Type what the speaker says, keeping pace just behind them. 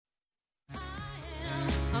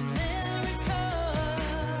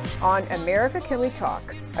On America Can We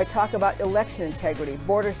Talk, I talk about election integrity,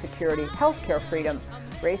 border security, healthcare freedom,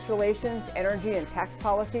 race relations, energy and tax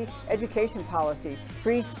policy, education policy,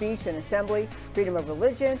 free speech and assembly, freedom of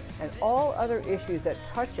religion, and all other issues that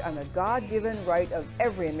touch on the God-given right of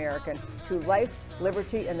every American to life,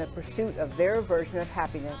 liberty, and the pursuit of their version of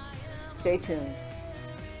happiness. Stay tuned.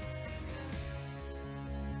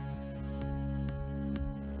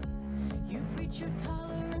 You preach your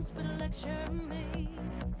tolerance, but lecture me.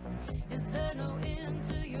 Is there no end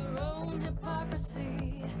to your own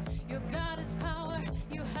hypocrisy? Your God is power,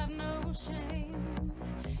 you have no shame.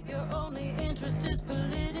 Your only interest is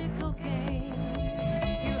political gain.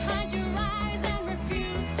 You hide your eyes and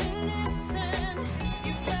refuse to listen.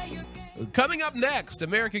 You play your game. Coming up next,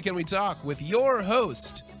 America Can We Talk with your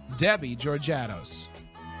host, Debbie Georgianos.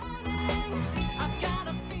 I've got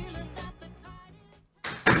a feeling that the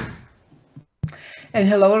tide is... And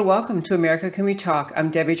hello and welcome to America Can We Talk. I'm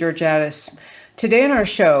Debbie Georgianos. Today on our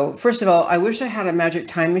show, first of all, I wish I had a magic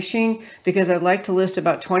time machine because I'd like to list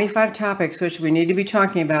about 25 topics which we need to be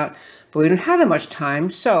talking about, but we don't have that much time.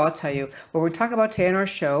 So I'll tell you, what we're talking about today on our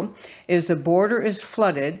show is the border is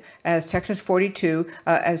flooded as as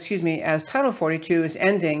Title 42 is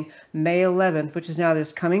ending May 11th, which is now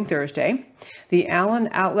this coming Thursday. The Allen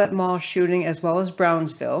Outlet Mall shooting as well as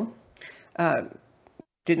Brownsville.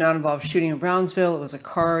 Did not involve shooting in Brownsville. It was a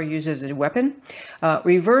car used as a weapon.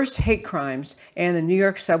 Reverse hate crimes and the New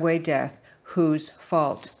York subway death. Whose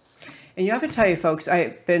fault? And you have to tell you, folks,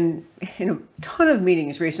 I've been in a ton of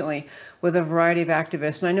meetings recently with a variety of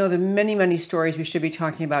activists, and I know there are many, many stories we should be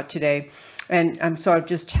talking about today. And so I'll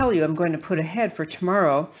just tell you, I'm going to put ahead for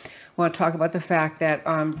tomorrow. I want to talk about the fact that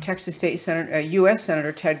Texas State Senator, U.S.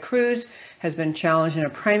 Senator Ted Cruz has been challenged in a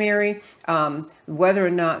primary, whether or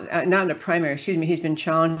not in a primary, he's been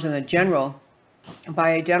challenged in the general by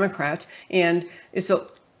a Democrat. And it's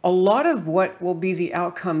a lot of what will be the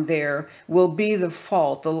outcome there will be the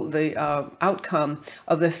fault, the outcome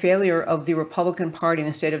of the failure of the Republican Party in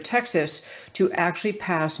the state of Texas to actually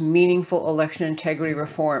pass meaningful election integrity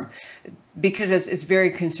reform. Because it's very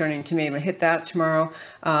concerning to me. I'm going to hit that tomorrow.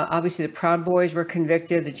 Obviously, the Proud Boys were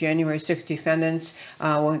convicted, the January 6 defendants.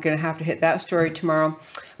 We're going to have to hit that story tomorrow.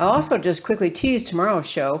 I'll also just quickly tease tomorrow's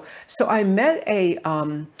show. So I met a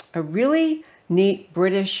really neat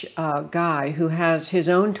British guy who has his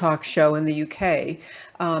own talk show in the UK,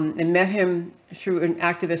 and met him through an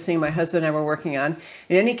activist thing my husband and I were working on.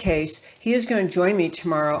 In any case, he is going to join me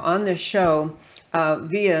tomorrow on this show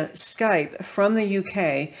via Skype from the UK.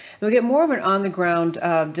 And we'll get more of an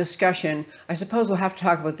on-the-ground discussion. I suppose we'll have to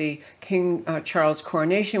talk about the King Charles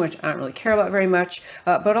coronation, which I don't really care about very much,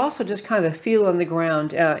 but also just kind of the feel on the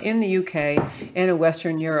ground in the UK and in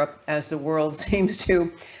Western Europe as the world seems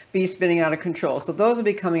to be spinning out of control. So those will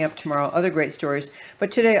be coming up tomorrow, other great stories.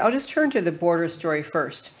 But today, I'll just turn to the border story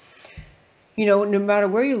first. You know, no matter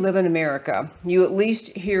where you live in America, you at least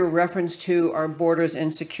hear reference to our borders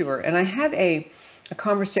insecure. And I had a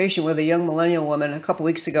conversation with a young millennial woman a couple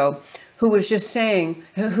weeks ago who was just saying,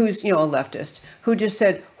 who's, you know, a leftist, who just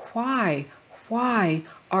said, why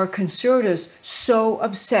are conservatives so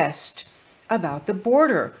obsessed about the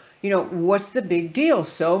border? You know, what's the big deal?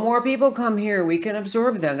 So more people come here, we can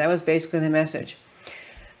absorb them. That was basically the message.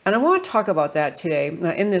 And I want to talk about that today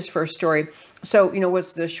in this first story. So, you know,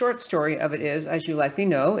 what's the short story of it is, as you likely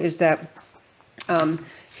know, is that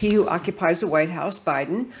he who occupies the White House,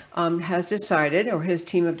 Biden, has decided, or his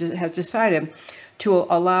team has decided, to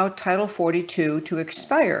allow Title 42 to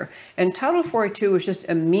expire. And Title 42 was just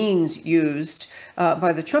a means used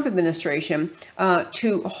by the Trump administration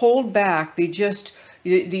to hold back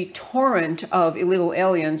the torrent of illegal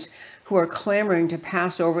aliens who are clamoring to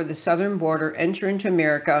pass over the southern border, enter into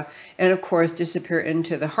America, and of course disappear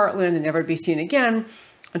into the heartland and never be seen again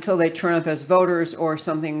until they turn up as voters or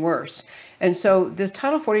something worse. And so this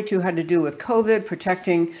Title 42 had to do with COVID,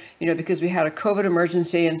 protecting, you know, because we had a COVID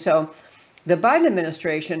emergency. And so the Biden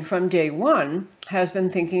administration from day one has been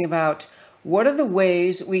thinking about what are the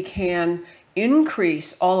ways we can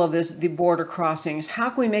increase all of this, the border crossings. How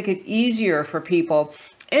can we make it easier for people,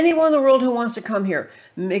 anyone in the world who wants to come here,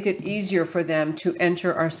 make it easier for them to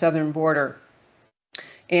enter our southern border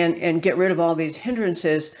and get rid of all these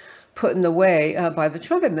hindrances put in the way by the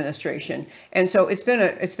Trump administration. And so it's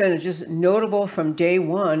been just notable from day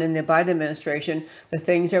one in the Biden administration, the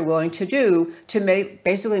things they're willing to do to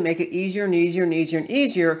basically make it easier and easier and easier and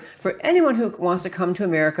easier for anyone who wants to come to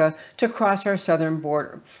America to cross our southern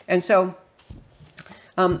border. And so,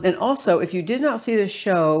 and also, if you did not see this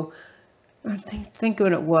show, I think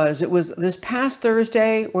when it was this past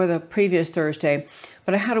Thursday or the previous Thursday,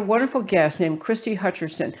 But I had a wonderful guest named Christy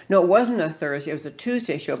Hutcherson. No, it wasn't a Thursday, it was a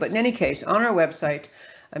Tuesday show. But in any case, on our website,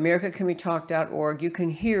 americacanwetalk.org, you can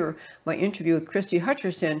hear my interview with Christy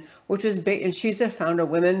Hutcherson, which was, and she's the founder of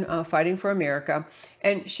Women Fighting for America.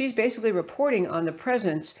 And she's basically reporting on the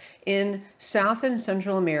presence in South and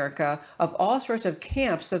Central America of all sorts of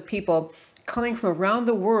camps of people coming from around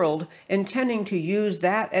the world, intending to use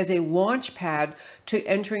that as a launch pad to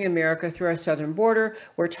entering America through our southern border.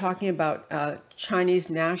 We're talking about Chinese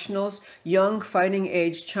nationals, young fighting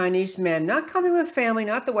age Chinese men, not coming with family,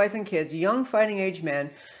 not the wife and kids, young fighting age men,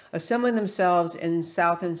 assembling themselves in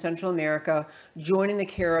South and Central America, joining the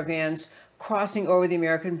caravans, crossing over the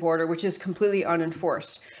American border, which is completely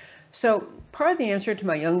unenforced. So part of the answer to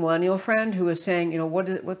my young millennial friend who was saying, what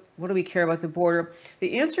do we care about the border?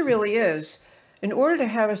 The answer really is, in order to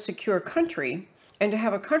have a secure country and to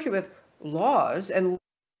have a country with laws and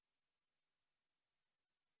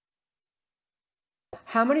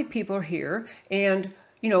how many people are here, and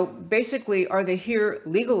basically, are they here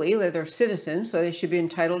legally? They're citizens, so they should be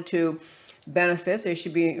entitled to benefits. They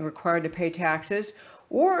should be required to pay taxes.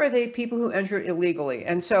 Or are they people who enter illegally?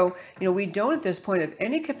 And so, we don't at this point have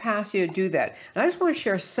any capacity to do that. And I just want to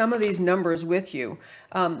share some of these numbers with you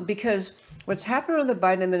because what's happened under the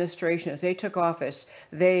Biden administration as they took office,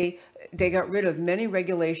 they got rid of many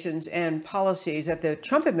regulations and policies that the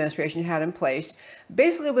Trump administration had in place,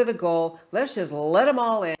 basically with a goal, let's just let them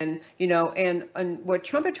all in, and what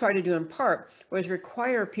Trump had tried to do in part was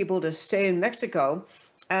require people to stay in Mexico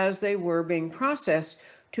as they were being processed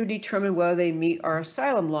to determine whether they meet our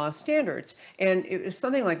asylum law standards. And it was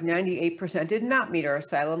something like 98% did not meet our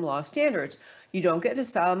asylum law standards. You don't get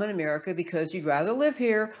asylum in America because you'd rather live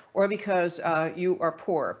here or because you are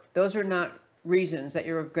poor. Those are not reasons that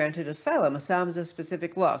you're granted asylum. Asylum is a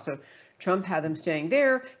specific law. So Trump had them staying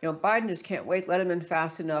there. Biden just can't wait, let them in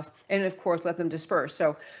fast enough, and of course, let them disperse.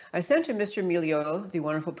 So I sent to Mr. Emilio, the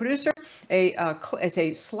wonderful producer, it's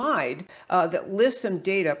a slide that lists some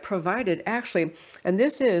data provided actually, and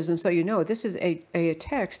this is, and so this is a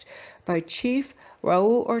text by Chief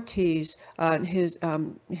Raul Ortiz.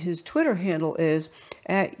 His Twitter handle is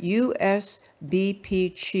at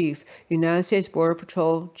USBP Chief, United States Border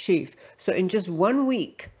Patrol Chief. So in just 1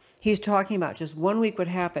 week, he's talking about just 1 week what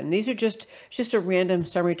happened. These are just a random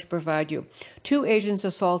summary to provide you. 2 agents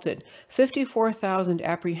assaulted, 54,000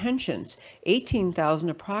 apprehensions,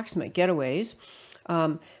 18,000 approximate getaways,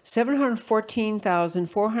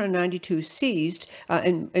 714,492 seized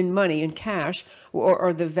in money, in cash,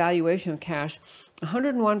 or the valuation of cash,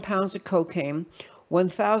 101 pounds of cocaine,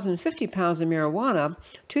 1,050 pounds of marijuana,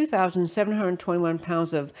 2,721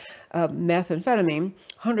 pounds of methamphetamine,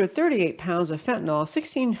 138 pounds of fentanyl,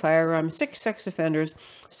 16 firearms, 6 sex offenders,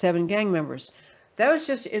 7 gang members. That was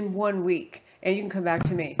just in 1 week, and you can come back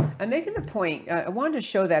to me. I'm making the point, I wanted to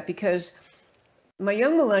show that because my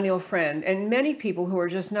young millennial friend and many people who are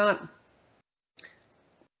just not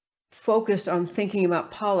focused on thinking about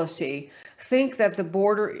policy think that the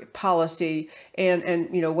border policy and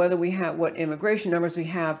whether we have what immigration numbers we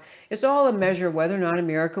have, it's all a measure of whether or not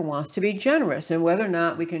America wants to be generous and whether or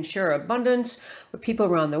not we can share abundance with people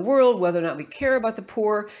around the world, whether or not we care about the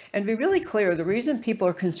poor. And be really clear, the reason people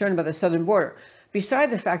are concerned about the southern border, beside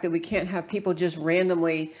the fact that we can't have people just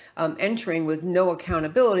randomly entering with no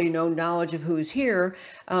accountability, no knowledge of who's here,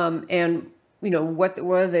 and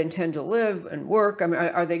where they intend to live and work. I mean,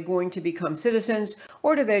 are they going to become citizens,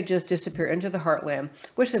 or do they just disappear into the heartland,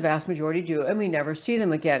 which the vast majority do, and we never see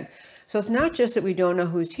them again? So it's not just that we don't know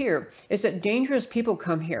who's here, it's that dangerous people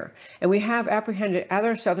come here. And we have apprehended at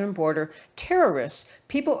our southern border terrorists,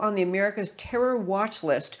 people on the America's terror watch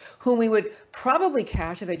list, whom we would probably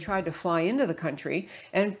catch if they tried to fly into the country,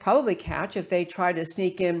 and probably catch if they tried to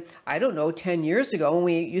sneak in, 10 years ago when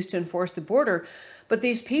we used to enforce the border. But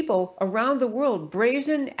these people around the world,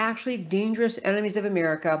 brazen, actually dangerous enemies of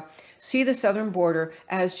America, see the southern border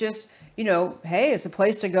as just, hey, it's a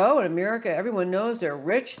place to go. In America, everyone knows they're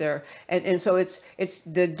rich. And so it's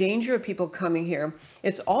the danger of people coming here.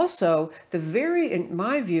 It's also in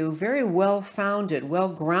my view, very well-founded,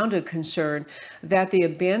 well-grounded concern that the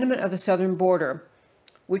abandonment of the southern border,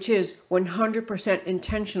 which is 100%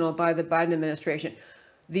 intentional by the Biden administration,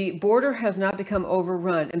 the border has not become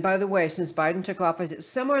overrun. And by the way, since Biden took office, it's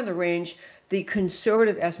somewhere in the range, the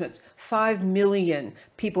conservative estimates, 5 million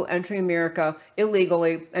people entering America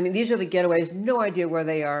illegally. I mean, these are the getaways, no idea where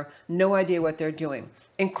they are, no idea what they're doing,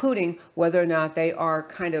 including whether or not they are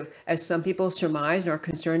kind of, as some people surmise and are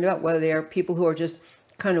concerned about, whether they are people who are just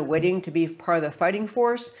kind of waiting to be part of the fighting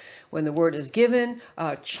force when the word is given.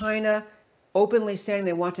 China openly saying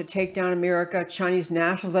they want to take down America, Chinese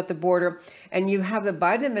nationals at the border, and you have the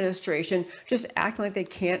Biden administration just acting like they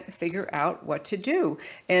can't figure out what to do.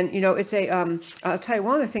 And, it's I'll tell you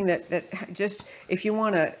one other thing that just, if you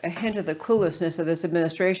want a hint of the cluelessness of this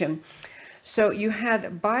administration. So you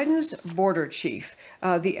had Biden's border chief,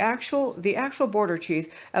 the actual border chief,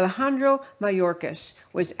 Alejandro Mayorkas,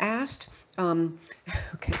 was asked,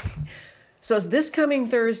 okay, so it's this coming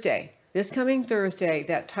Thursday,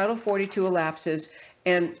 that Title 42 elapses,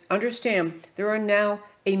 and understand there are now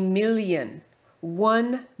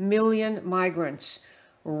 1 million migrants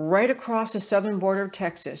right across the southern border of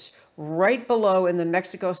Texas, right below in the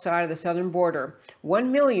Mexico side of the southern border,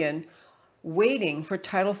 1 million waiting for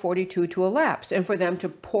Title 42 to elapse and for them to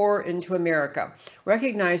pour into America,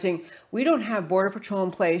 recognizing we don't have Border Patrol in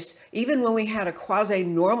place even when we had a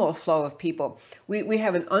quasi-normal flow of people. We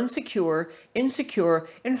have an insecure,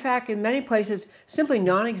 in fact, in many places, simply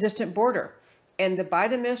non-existent border. And the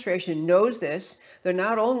Biden administration knows this. They're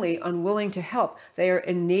not only unwilling to help, they are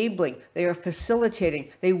enabling, they are facilitating.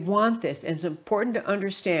 They want this. And it's important to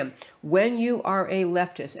understand, when you are a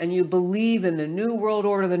leftist and you believe in the New World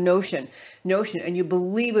Order, the notion, and you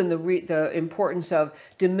believe in the importance of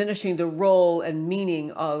diminishing the role and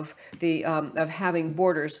meaning of having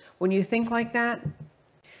borders, when you think like that,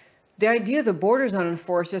 the idea of the borders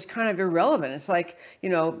unenforced is kind of irrelevant. It's like,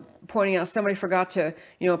 pointing out somebody forgot to,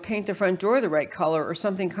 paint the front door the right color or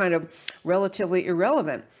something kind of relatively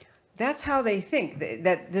irrelevant. That's how they think,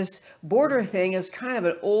 that this border thing is kind of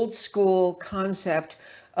an old school concept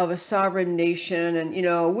of a sovereign nation. And,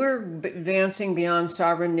 we're advancing beyond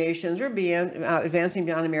sovereign nations. We're advancing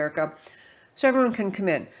beyond America. So everyone can come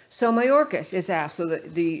in. So Mayorkas is asked, so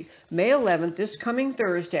the May 11th, this coming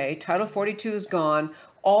Thursday, Title 42 is gone.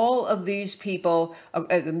 All of these people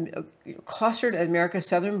clustered at America's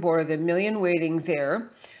southern border, the million waiting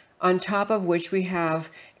there, on top of which we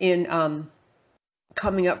have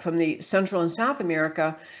coming up from the Central and South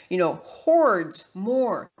America, hordes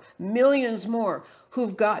more, millions more,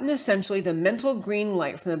 who've gotten essentially the mental green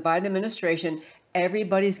light from the Biden administration.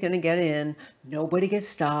 Everybody's going to get in. Nobody gets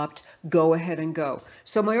stopped. Go ahead and go.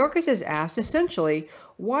 So Mayorkas is asked essentially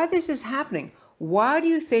why this is happening. Why do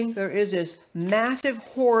you think there is this massive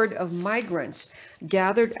horde of migrants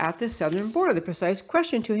gathered at the southern border? The precise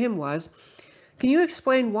question to him was, can you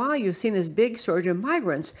explain why you've seen this big surge of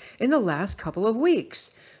migrants in the last couple of weeks?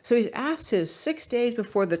 So he's asked his 6 days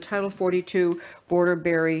before the Title 42 border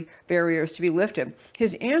barriers to be lifted.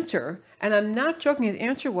 His answer, and I'm not joking, his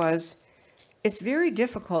answer was, it's very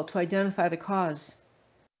difficult to identify the cause.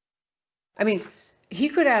 I mean, he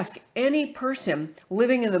could ask any person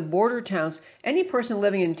living in the border towns, any person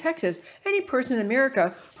living in Texas, any person in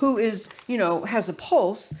America who is, has a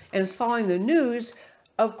pulse and is following the news.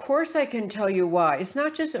 Of course, I can tell you why. It's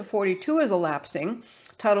not just that 42 is elapsing.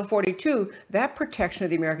 Title 42, that protection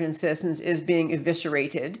of the American citizens is being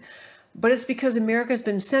eviscerated, but it's because America's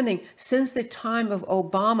been sending since the time of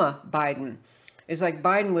Biden. It's like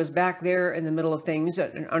Biden was back there in the middle of things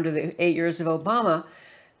under the 8 years of Obama.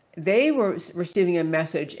 They were receiving a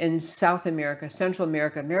message in South America, Central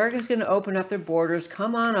America. America's going to open up their borders.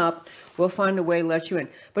 Come on up. We'll find a way to let you in.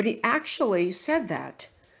 But he actually said that.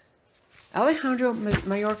 Alejandro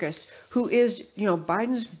Mayorkas, who is,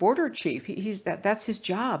 Biden's border chief, that's his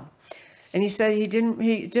job. And he said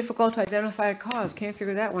difficult to identify a cause. Can't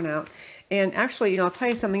figure that one out. And actually, I'll tell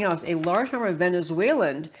you something else. A large number of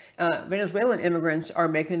Venezuelan immigrants are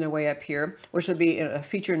making their way up here, which will be a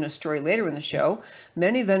feature in a story later in the show.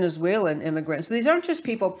 Many Venezuelan immigrants. So these aren't just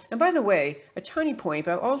people. And by the way, a tiny point,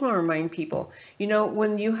 but I always want to remind people,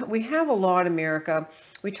 when we have a law in America,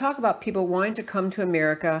 we talk about people wanting to come to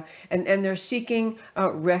America and they're seeking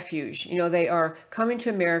refuge. They are coming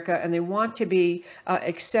to America and they want to be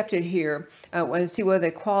accepted here and see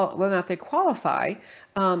whether or not they qualify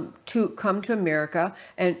to come to America,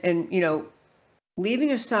 and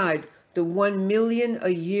leaving aside the 1 million a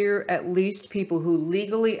year at least people who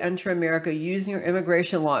legally enter America using our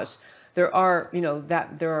immigration laws. There are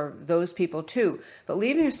those people too. But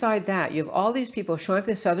leaving aside that, you have all these people showing up at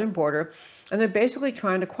the southern border, and they're basically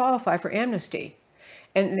trying to qualify for amnesty.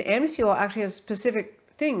 And the amnesty law actually has specific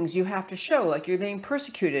things you have to show, like you're being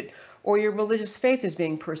persecuted, or your religious faith is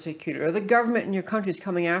being persecuted, or the government in your country is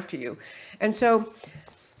coming after you. And so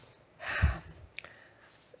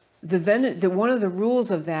one of the rules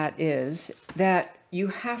of that is that you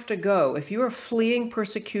have to go. If you are fleeing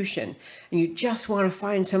persecution and you just want to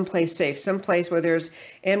find someplace safe, someplace where there's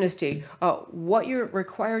amnesty, what you're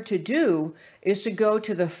required to do is to go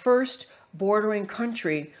to the first bordering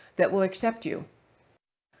country that will accept you.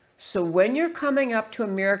 So when you're coming up to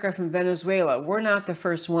America from Venezuela, we're not the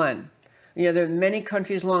first one. There are many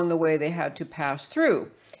countries along the way they had to pass through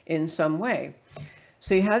in some way.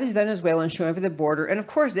 So you have these Venezuelans showing up at the border, and of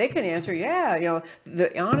course they can answer,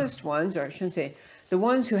 the honest ones, or I shouldn't say, the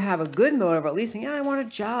ones who have a good motive, or at least saying, I want a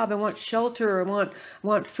job, I want shelter, I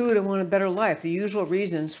want food, I want a better life, the usual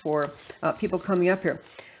reasons for people coming up here.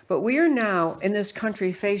 But we are now in this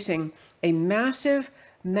country facing a massive,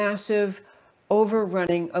 massive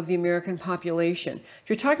overrunning of the American population.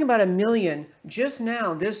 You're talking about 1 million just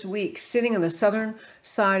now this week sitting on the southern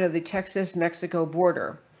side of the Texas-Mexico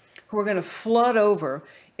border, who are going to flood over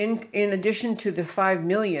in addition to the 5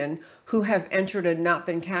 million who have entered and not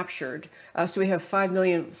been captured. So we have 5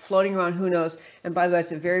 million floating around, who knows. And by the way,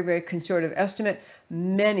 it's a very, very conservative estimate.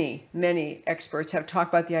 Many, many experts have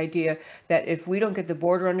talked about the idea that if we don't get the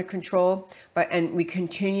border under control, and we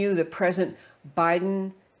continue the present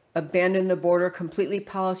Biden abandon the border completely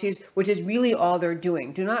policies, which is really all they're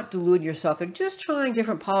doing. Do not delude yourself. They're just trying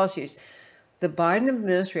different policies. The Biden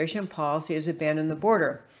administration policy is abandon the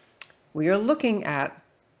border. We are looking at,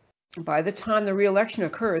 by the time the re-election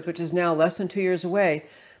occurs, which is now less than 2 years away,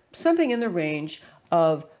 something in the range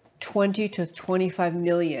of 20 to 25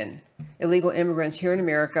 million illegal immigrants here in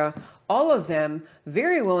America, all of them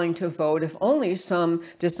very willing to vote if only some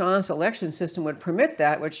dishonest election system would permit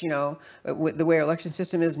that, which, with the way our election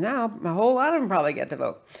system is now, a whole lot of them probably get to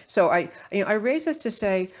vote. So I raise this to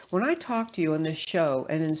say, when I talk to you on this show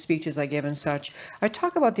and in speeches I give and such, I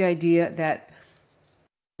talk about the idea that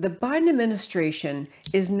the Biden administration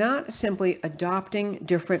is not simply adopting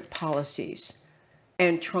different policies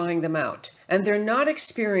and trying them out. And they're not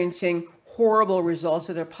experiencing horrible results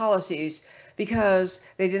of their policies because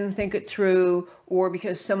they didn't think it through, or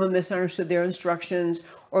because someone misunderstood their instructions,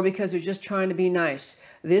 or because they're just trying to be nice.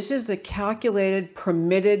 This is the calculated,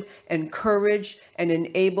 permitted, encouraged, and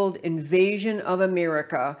enabled invasion of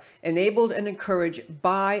America, enabled and encouraged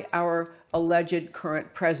by our alleged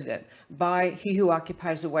current president, by he who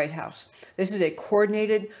occupies the White House. This is a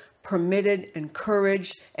coordinated, permitted,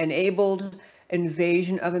 encouraged, enabled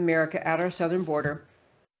invasion of America at our southern border.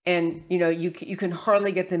 And, you can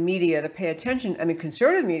hardly get the media to pay attention. I mean,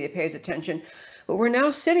 conservative media pays attention. But we're now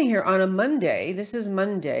sitting here on a Monday. This is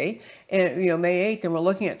Monday, and May 8th, and we're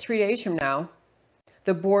looking at 3 days from now,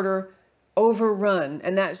 the border overrun.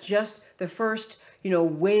 And that's just the first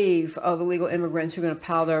wave of illegal immigrants who are going to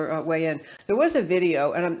pile their way in. There was a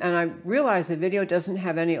video, and I realize the video doesn't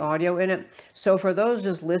have any audio in it. So for those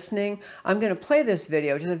just listening, I'm going to play this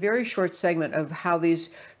video, just a very short segment of how these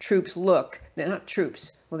troops look. They're not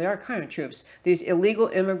troops. Well, they are kind of troops. These illegal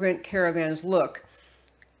immigrant caravans look,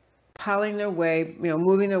 piling their way,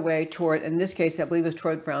 moving their way toward, in this case, I believe it's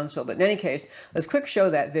toward Brownsville. But in any case, let's quick show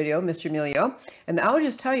that video, Mr. Emilio. And I'll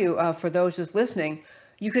just tell you, for those just listening,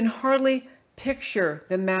 you can hardly picture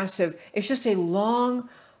the massive, it's just a long,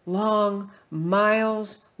 long,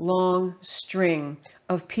 miles long string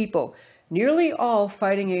of people, nearly all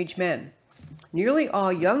fighting age men, nearly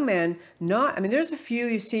all young men, there's a few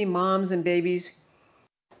you see moms and babies,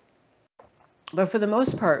 but for the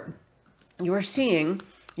most part, you are seeing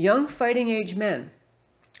young fighting age men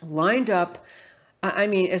lined up,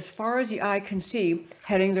 as far as the eye can see,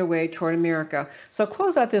 heading their way toward America. So I'll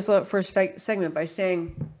close out this first segment by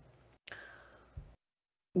saying,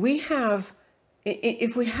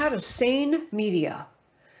 if we had a sane media,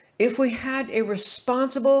 if we had a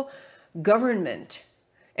responsible government,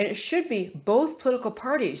 and it should be both political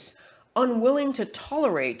parties unwilling to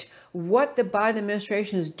tolerate what the Biden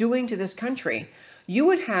administration is doing to this country, you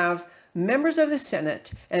would have members of the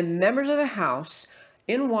Senate and members of the House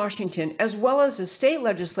in Washington, as well as the state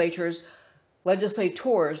legislators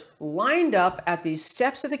lined up at the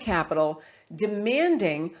steps of the Capitol,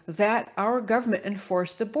 demanding that our government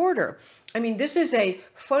enforce the border. This is a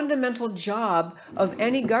fundamental job of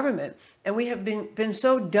any government, and we have been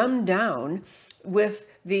so dumbed down with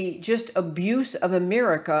the just abuse of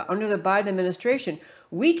America under the Biden administration.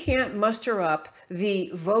 We can't muster up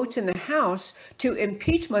the votes in the House to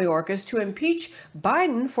impeach Mayorkas, to impeach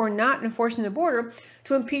Biden for not enforcing the border,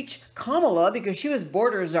 to impeach Kamala because she was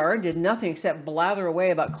border czar and did nothing except blather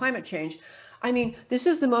away about climate change. This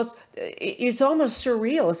is it's almost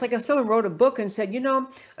surreal. It's like if someone wrote a book and said,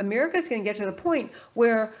 America's going to get to the point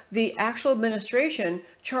where the actual administration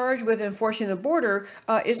charged with enforcing the border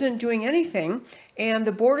isn't doing anything, and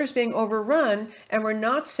the border's being overrun, and we're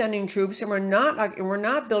not sending troops, and we're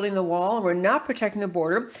not building the wall, and we're not protecting the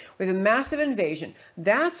border with a massive invasion.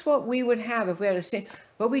 That's what we would have if we had a state,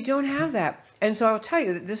 but we don't have that. And so I'll tell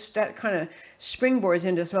you that kind of springboards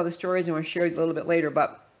into some other stories, and we'll share a little bit later.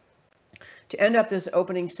 But to end up this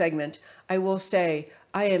opening segment, I will say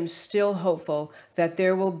I am still hopeful that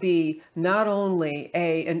there will be not only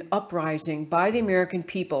an uprising by the American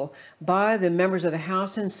people, by the members of the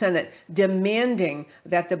House and Senate, demanding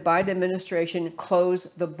that the Biden administration close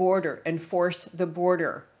the border, enforce the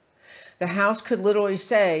border. The House could literally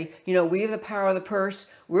say, you know, we have the power of the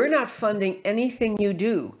purse. We're not funding anything you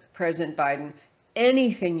do, President Biden,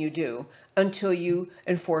 anything you do until you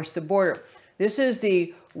enforce the border. This is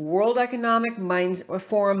the World Economic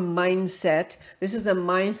Forum mindset. This is the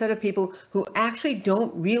mindset of people who actually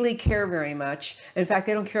don't really care very much. In fact,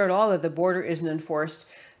 they don't care at all that the border isn't enforced.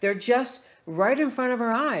 They're just right in front of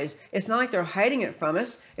our eyes. It's not like they're hiding it from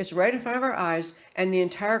us. It's right in front of our eyes. And the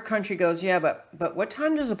entire country goes, yeah, but what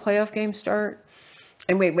time does the playoff game start?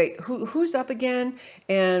 And wait, who's up again?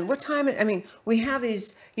 And what time? I mean, we have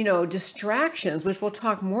these, you know, distractions, which we'll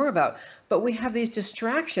talk more about, but we have these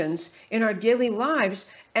distractions in our daily lives.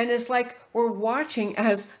 And it's like we're watching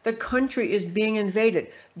as the country is being invaded.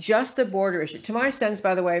 Just the border issue. To my sense,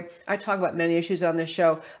 by the way, I talk about many issues on this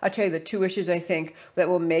show. I'll tell you the two issues I think that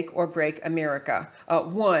will make or break America.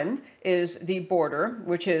 One is the border,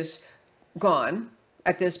 which is gone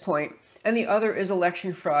at this point, and the other is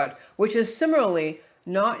election fraud, which is similarly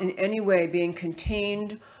not in any way being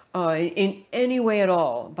contained in any way at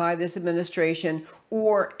all by this administration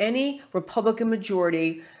or any Republican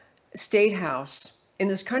majority state house in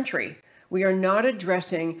this country. We are not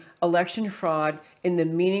addressing election fraud in the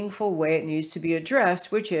meaningful way it needs to be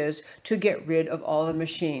addressed, which is to get rid of all the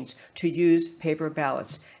machines, to use paper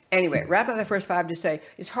ballots. Anyway, wrap up the first five to say,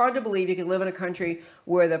 it's hard to believe you can live in a country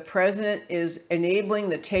where the president is enabling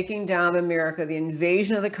the taking down of America, the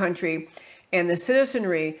invasion of the country, and the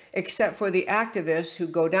citizenry, except for the activists who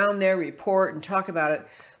go down there, report, and talk about it.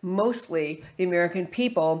 Mostly the American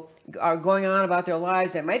people are going on about their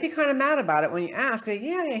lives and might be kind of mad about it when you ask,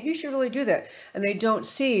 yeah, he should really do that. And they don't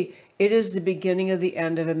see it is the beginning of the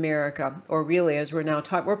end of America, or really, as we're now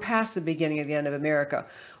talking, we're past the beginning of the end of America.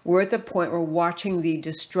 We're at the point we're watching the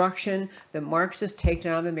destruction, the Marxist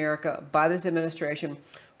takedown of America by this administration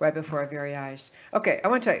right before our very eyes. Okay, I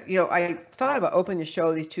want to tell you, I thought about opening the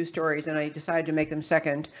show, these two stories, and I decided to make them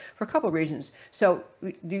second for a couple of reasons. So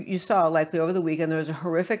you saw likely over the weekend, there was a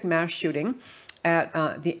horrific mass shooting at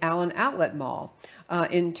the Allen Outlet Mall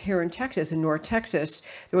here in Texas, in North Texas.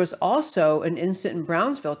 There was also an incident in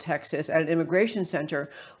Brownsville, Texas, at an immigration center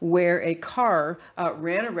where a car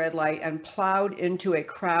ran a red light and plowed into a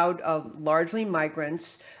crowd of largely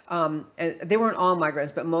migrants. And they weren't all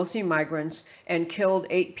migrants, but mostly migrants, and killed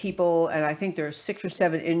 8 people, and I think there's 6 or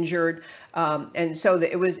 7 injured. And so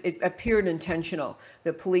it appeared intentional.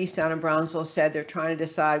 The police down in Brownsville said they're trying to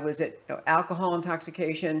decide, was it alcohol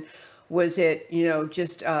intoxication? Was it,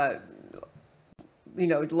 just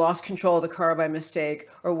lost control of the car by mistake,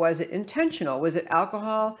 or was it intentional? Was it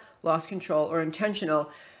alcohol, lost control, or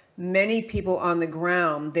intentional? Many people on the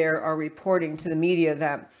ground there are reporting to the media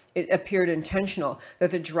that it appeared intentional,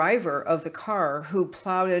 that the driver of the car who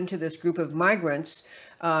plowed into this group of migrants,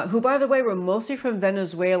 who, by the way, were mostly from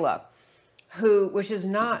Venezuela, which is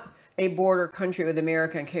not a border country with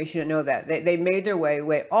America, in case you didn't know that. They made their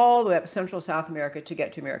way all the way up Central South America to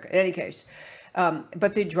get to America. In any case,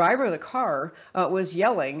 but the driver of the car was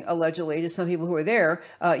yelling, allegedly, to some people who were there,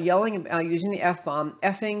 yelling, using the F-bomb,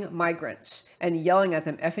 effing migrants, and yelling at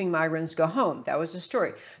them, effing migrants, go home. That was the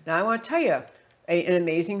story. Now, I want to tell you an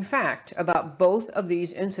amazing fact about both of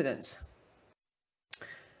these incidents.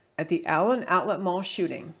 At the Allen Outlet Mall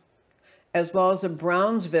shooting, as well as the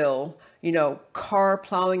Brownsville, car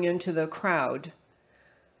plowing into the crowd,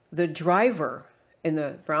 the driver in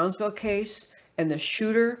the Brownsville case and the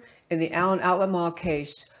shooter in the Allen Outlet Mall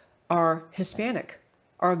case are Hispanic,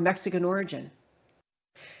 are of Mexican origin.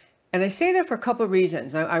 And I say that for a couple of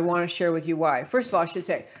reasons. I want to share with you why. First of all, I should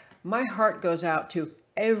say, my heart goes out to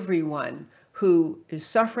everyone who is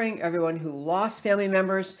suffering, everyone who lost family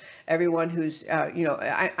members, everyone who's,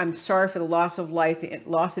 I'm sorry for the loss of life, the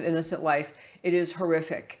loss of innocent life. It is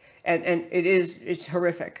horrific, and it's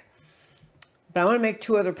horrific. But I want to make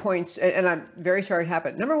 2 other points, and I'm very sorry it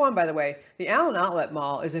happened. Number one, by the way, the Allen Outlet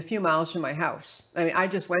Mall is a few miles from my house. I mean, I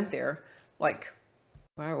just went there,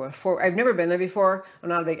 I've never been there before. I'm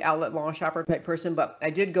not a big outlet mall shopper type person, but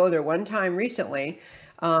I did go there one time recently,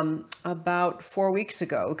 about 4 weeks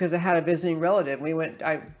ago, because I had a visiting relative. We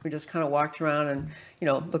just kind of walked around and,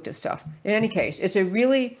 looked at stuff. In any case, it's a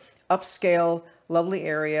really upscale, lovely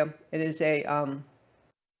area. It is a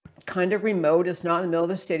kind of remote. It's not in the middle of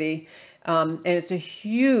the city. And it's a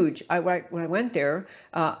huge, when I went there,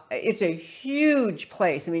 it's a huge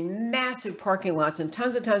place. I mean, massive parking lots and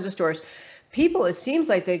tons of stores. people, it seems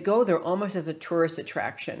like they go there almost as a tourist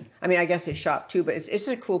attraction. I mean, I guess they shop too, but it's just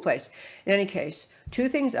a cool place. In any case, two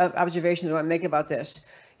things of observations I want to make about this.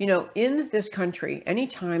 You know, in this country,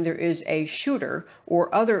 anytime there is a shooter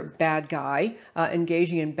or other bad guy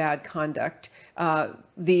engaging in bad conduct,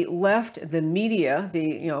 the left, the media,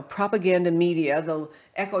 the propaganda media, the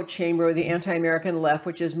echo chamber, the anti-American left,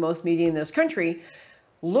 which is most media in this country,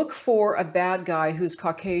 look for a bad guy who's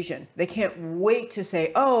Caucasian. They can't wait to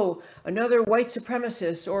say, oh, another white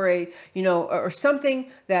supremacist, or or something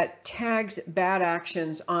that tags bad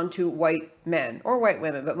actions onto white men or white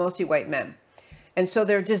women, but mostly white men. And so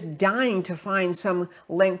they're just dying to find some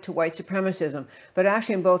link to white supremacism. But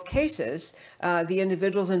actually, in both cases, the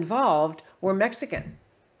individuals involved were Mexican,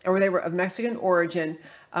 or they were of Mexican origin,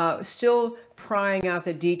 still prying out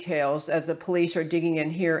the details as the police are digging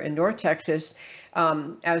in here in North Texas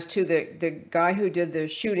as to the guy who did the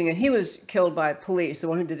shooting. And he was killed by police. The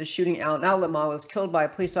one who did the shooting, Allen Outlet Mall, was killed by a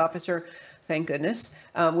police officer. Thank goodness.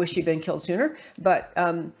 Wish he'd been killed sooner. But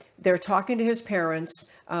they're talking to his parents.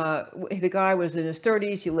 The guy was in his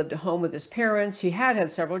 30s. He lived at home with his parents. He had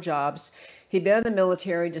several jobs. He'd been in the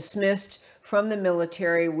military, dismissed from the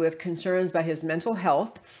military with concerns about his mental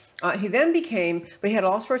health. He then became, but he had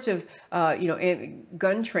all sorts of,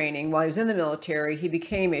 gun training while he was in the military. He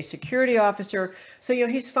became a security officer. So,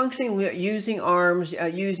 he's functioning using arms,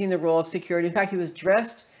 using the role of security. In fact, he was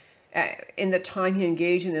dressed in the time he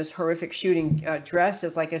engaged in this horrific shooting, dressed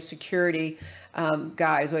as like a security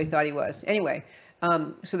guy, is what he thought he was. Anyway,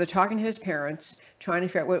 so they're talking to his parents, trying to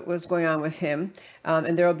figure out what was going on with him,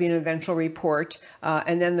 and there will be an eventual report.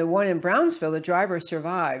 And then the one in Brownsville, the driver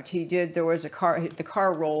survived. There was a car, the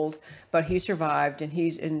car rolled, but he survived, and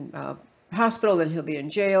he's in hospital, then he'll be in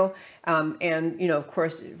jail. And, of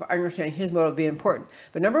course, understanding his motive will be important.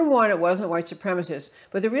 But number one, it wasn't white supremacists.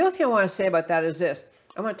 But the real thing I want to say about that is this.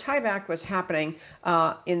 I want to tie back what's happening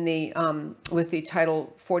with the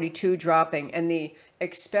Title 42 dropping and the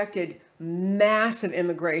expected massive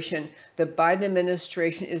immigration the Biden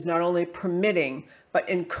administration is not only permitting, but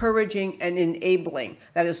encouraging and enabling.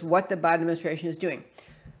 That is what the Biden administration is doing.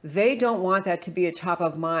 They don't want that to be a top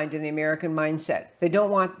of mind in the American mindset. They don't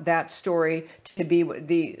want that story to be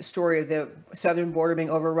the story of the southern border being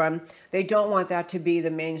overrun. They don't want that to be the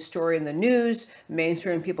main story in the news, main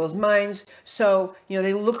story in people's minds. So,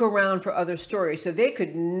 they look around for other stories. So they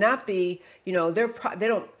could not be,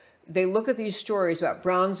 they look at these stories about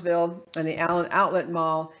Brownsville and the Allen Outlet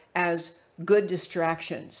Mall as good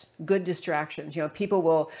distractions. People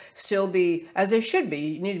will still be, as they should be.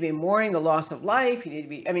 You need to be mourning the loss of life. You need to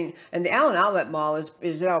be, and the Allen Outlet Mall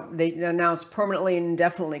is now, they announced permanently and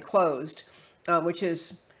indefinitely closed, which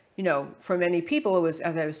is, for many people, it was,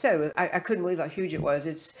 as I said, I couldn't believe how huge it was.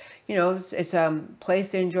 It's, it's a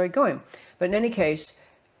place they enjoy going. But in any case,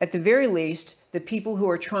 at the very least, the people who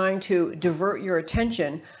are trying to divert your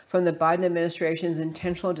attention from the Biden administration's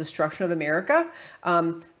intentional destruction of America,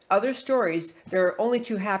 other stories, they're only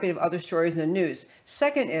too happy to have other stories in the news.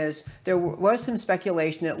 Second is, there was some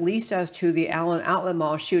speculation, at least as to the Allen Outlet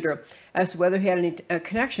Mall shooter, as to whether he had any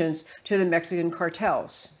connections to the Mexican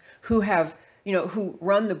cartels who have, who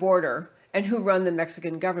run the border and who run the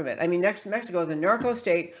Mexican government. Mexico is a narco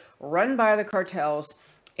state run by the cartels,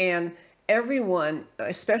 and everyone,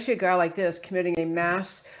 especially a guy like this, committing a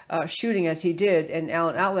mass shooting as he did in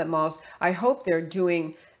Allen Outlet Malls, I hope they're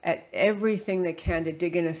doing at everything they can to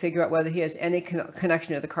dig in and figure out whether he has any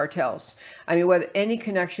connection to the cartels.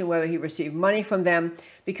 Whether he received money from them,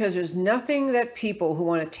 because there's nothing that people who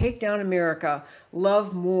want to take down America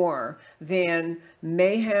love more than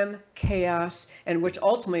mayhem, chaos, and which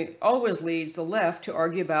ultimately always leads the left to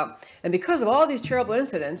argue about. And because of all these terrible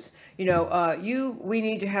incidents, we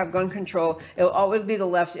need to have gun control. It'll always be the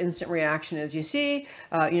left's instant reaction is,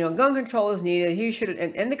 gun control is needed. He should,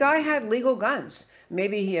 and the guy had legal guns.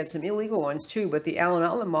 Maybe he had some illegal ones too, but the Allen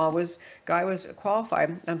Outlet Mall guy was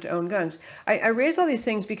qualified to own guns. I raise all these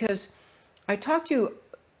things because I talked to you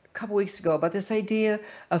a couple weeks ago about this idea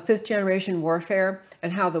of fifth generation warfare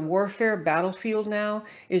and how the warfare battlefield now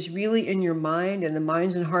is really in your mind and the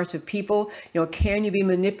minds and hearts of people. Can you be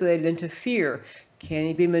manipulated into fear? Can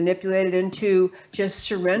you be manipulated into just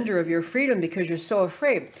surrender of your freedom because you're so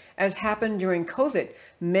afraid? As happened during COVID,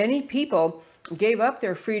 many people gave up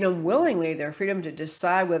their freedom willingly, their freedom to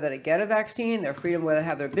decide whether to get a vaccine, their freedom whether to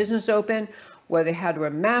have their business open, whether they had to wear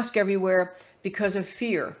a mask everywhere because of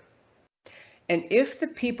fear. And if the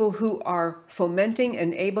people who are fomenting,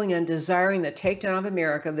 enabling, and desiring the takedown of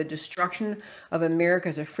America, the destruction of America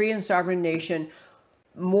as a free and sovereign nation,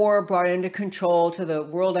 more brought into control to the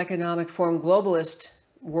World Economic Forum globalist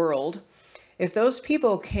world, if those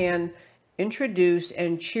people can introduce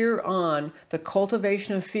and cheer on the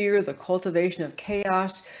cultivation of fear, the cultivation of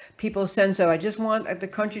chaos. People's sense of, I just want the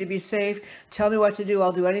country to be safe. Tell me what to do.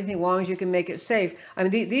 I'll do anything as long as you can make it safe. I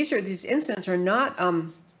mean, these incidents are not.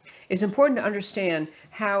 It's important to understand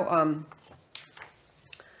how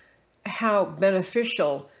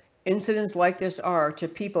beneficial incidents like this are to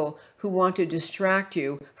people who want to distract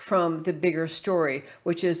you from the bigger story,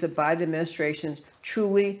 which is the Biden administration's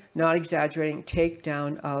truly, not exaggerating,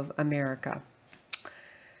 takedown of America.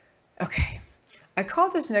 Okay, I call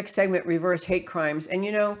this next segment Reverse Hate Crimes. And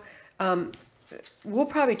we'll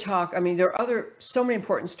probably talk, I mean, there are so many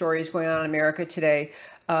important stories going on in America today.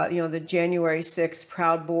 The January 6th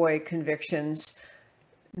Proud Boy convictions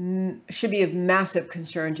should be of massive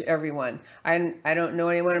concern to everyone. I don't know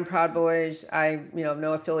anyone in Proud Boys. I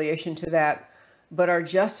no affiliation to that, but our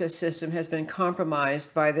justice system has been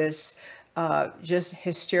compromised by this just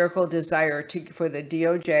hysterical desire for the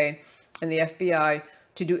DOJ and the FBI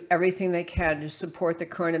to do everything they can to support the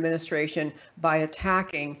current administration by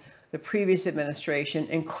attacking the previous administration,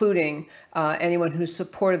 including anyone who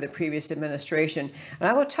supported the previous administration. And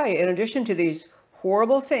I will tell you, in addition to these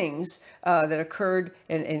horrible things that occurred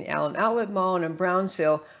in Allen Outlet Mall and in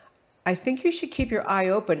Brownsville, I think you should keep your eye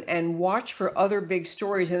open and watch for other big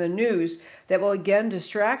stories in the news that will again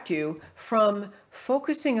distract you from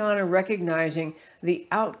focusing on and recognizing the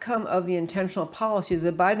outcome of the intentional policies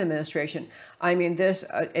of the Biden administration. I mean, this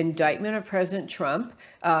indictment of President Trump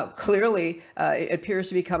clearly it appears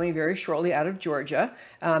to be coming very shortly out of Georgia,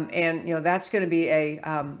 and that's going to be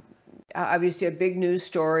obviously a big news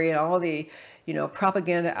story, and all the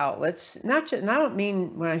propaganda outlets. And I don't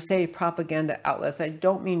mean, when I say propaganda outlets, I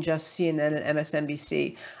don't mean just CNN and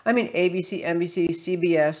MSNBC. I mean ABC, NBC,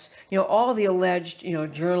 CBS, all the alleged,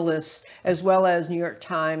 journalists, as well as New York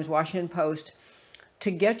Times, Washington Post, to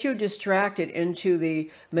get you distracted into the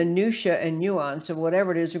minutia and nuance of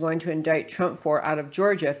whatever it is they're going to indict Trump for out of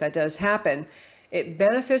Georgia, if that does happen. It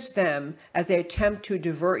benefits them as they attempt to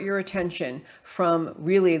divert your attention from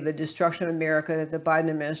really the destruction of America that the Biden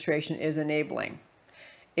administration is enabling.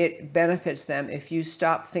 It benefits them if you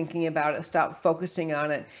stop thinking about it, stop focusing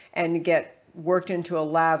on it, and get worked into a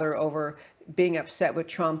lather over being upset with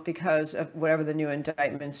Trump because of whatever the new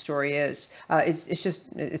indictment story is.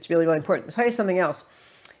 It's really, really important. I'll tell you something else.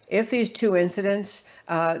 If these two incidents,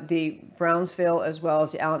 the Brownsville as well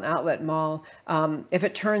as the Allen Outlet Mall, if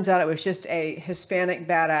it turns out it was just a Hispanic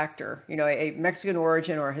bad actor, a Mexican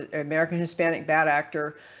origin or American Hispanic bad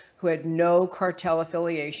actor who had no cartel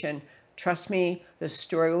affiliation, trust me, the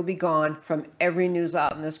story will be gone from every news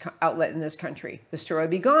outlet in this country. The story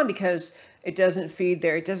will be gone because it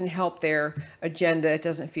doesn't help their agenda. It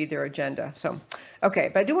doesn't feed their agenda. So,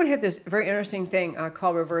 okay, but I do want to hit this very interesting thing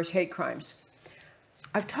called reverse hate crimes.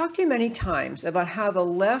 I've talked to you many times about how the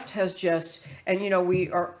left has just, and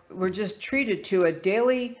we're just treated to a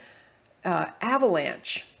daily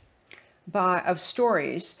avalanche of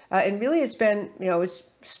stories, and really it's been, it's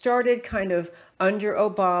started kind of under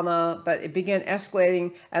Obama, but it began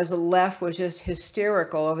escalating as the left was just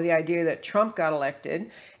hysterical over the idea that Trump got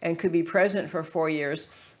elected and could be president for 4 years.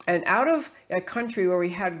 And out of a country where we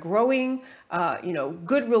had growing,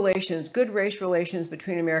 good relations, good race relations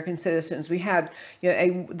between American citizens, we had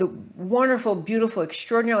the wonderful, beautiful,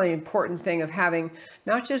 extraordinarily important thing of having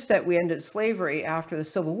not just that we ended slavery after the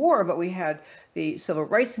Civil War, but we had the civil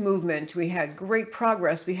rights movement, we had great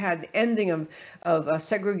progress, we had the ending of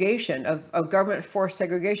segregation, of government-forced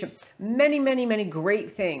segregation, many, many, many great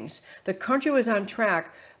things. The country was on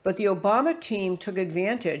track, but the Obama team took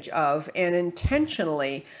advantage of and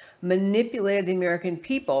intentionally manipulated the American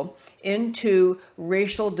people into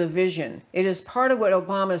racial division. It is part of what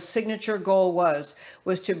Obama's signature goal was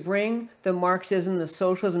to bring the Marxism, the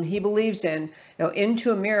socialism he believes in,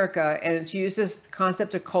 into America. And it's used this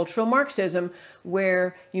concept of cultural Marxism,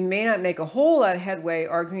 where you may not make a whole lot of headway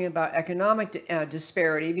arguing about economic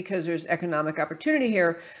disparity because there's economic opportunity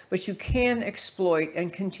here, but you can exploit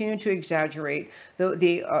and continue to exaggerate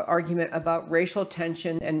the argument about racial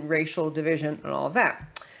tension and racial division and all of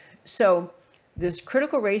that. So this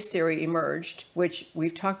critical race theory emerged, which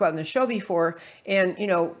we've talked about in the show before. And,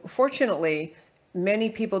 fortunately,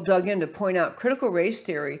 many people dug in to point out critical race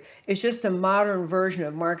theory is just a modern version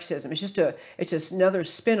of Marxism. It's just another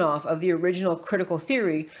spin-off of the original critical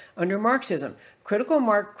theory under Marxism.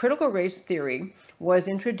 Critical race theory was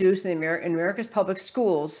introduced in America's public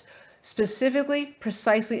schools specifically,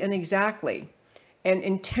 precisely, and exactly and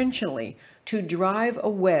intentionally to drive a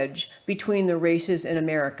wedge between the races in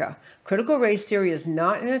America. Critical race theory is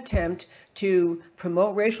not an attempt to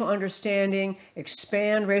promote racial understanding,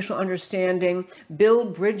 expand racial understanding,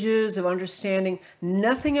 build bridges of understanding.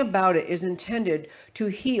 Nothing about it is intended to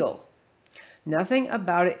heal. Nothing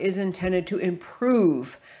about it is intended to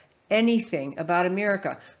improve anything about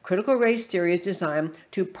America. Critical race theory is designed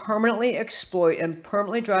to permanently exploit and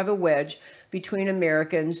permanently drive a wedge between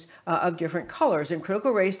Americans of different colors. In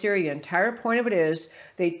critical race theory, the entire point of it is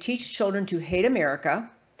they teach children to hate America.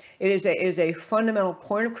 It is a fundamental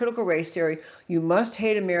point of critical race theory. You must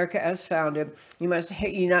hate America as founded. You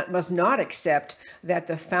must not accept that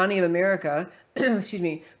the founding of America, excuse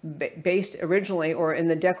me, based originally or in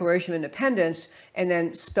the Declaration of Independence and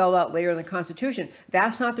then spelled out later in the Constitution.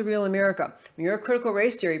 That's not the real America. When you're a critical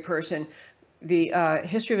race theory person, the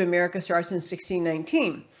history of America starts in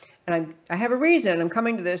 1619. And I have a reason. I'm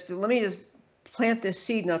coming to this. Let me just plant this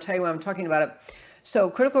seed and I'll tell you why I'm talking about it.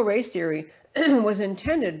 So critical race theory was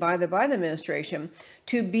intended by the Biden administration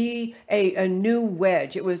to be a new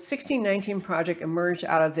wedge. It was 1619 project emerged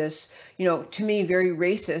out of this, to me, very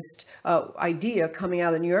racist idea coming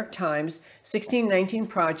out of the New York Times. 1619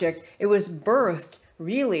 project. It was birthed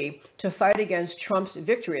really to fight against Trump's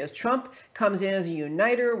victory. As Trump comes in as a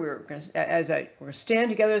uniter, we're going to stand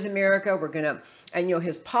together as America. We're going to, and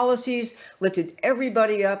his policies lifted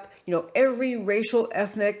everybody up. Every racial,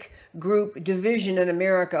 ethnic group division in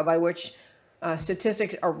America by which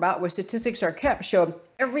statistics are kept show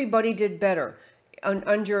everybody did better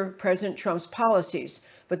under President Trump's policies.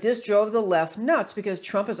 But this drove the left nuts because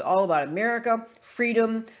Trump is all about America,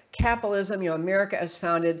 freedom, capitalism, America as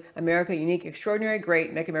founded, America unique, extraordinary,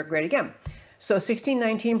 great, make America great again. So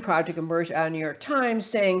 1619 project emerged out of New York Times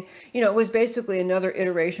saying, it was basically another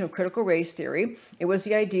iteration of critical race theory. It was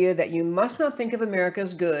the idea that you must not think of America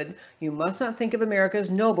as good. You must not think of America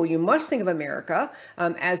as noble. You must think of America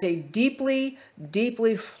as a deeply,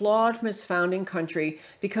 deeply flawed from its founding country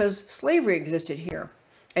because slavery existed here.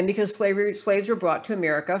 And because slaves were brought to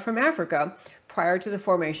America from Africa prior to the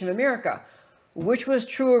formation of America, which was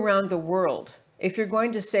true around the world. If you're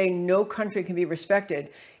going to say no country can be respected,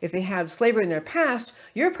 if they had slavery in their past,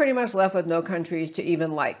 you're pretty much left with no countries to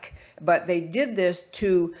even like. But they did this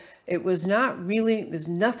it was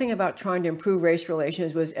nothing about trying to improve race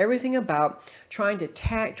relations. It was everything about trying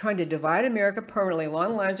to divide America permanently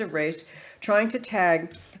along the lines of race, trying to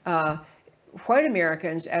tag white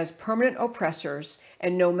Americans as permanent oppressors.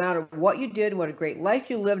 And no matter what you did, what a great life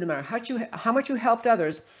you lived, no matter how much you helped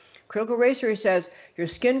others, critical race theory says your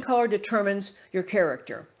skin color determines your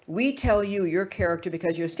character. We tell you your character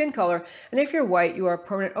because of your skin color, and if you're white, you are a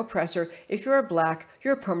permanent oppressor. If you're black,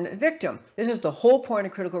 you're a permanent victim. This is the whole point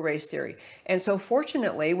of critical race theory. And so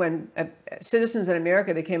fortunately, when citizens in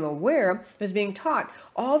America became aware it was being taught,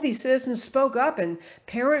 all these citizens spoke up, and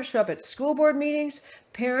parents showed up at school board meetings.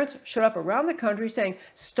 Parents showed up around the country saying,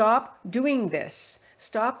 stop doing this.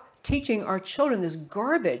 Stop teaching our children this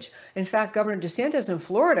garbage. In fact, Governor DeSantis in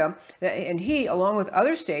Florida, and he, along with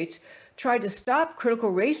other states, tried to stop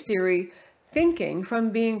critical race theory thinking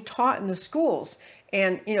from being taught in the schools.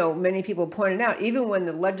 And, many people pointed out, even when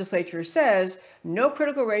the legislature says, no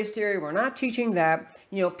critical race theory, we're not teaching that,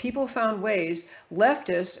 people found ways,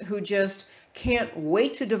 leftists who just can't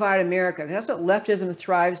wait to divide America. That's what leftism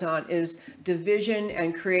thrives on, is division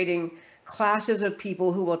and creating classes of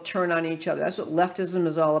people who will turn on each other. That's what leftism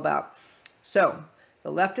is all about. So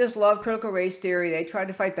the leftists love critical race theory. They tried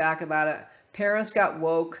to fight back about it. Parents got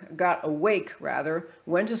awake,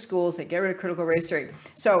 went to schools to get rid of critical race theory.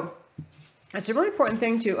 So it's a really important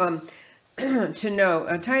thing to to know.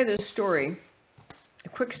 I'll tell you this story, a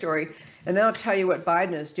quick story, and then I'll tell you what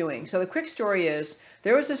Biden is doing. So the quick story is,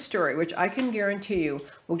 there was a story which I can guarantee you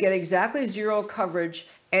will get exactly zero coverage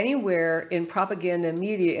anywhere in propaganda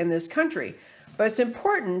media in this country. But it's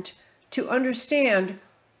important to understand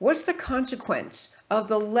what's the consequence of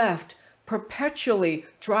the left perpetually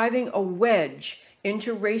driving a wedge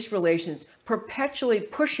into race relations, perpetually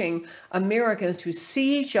pushing Americans to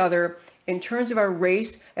see each other in terms of our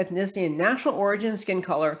race, ethnicity, and national origin, skin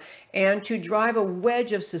color, and to drive a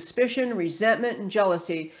wedge of suspicion, resentment, and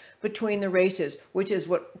jealousy between the races, which is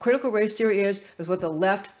what critical race theory is what the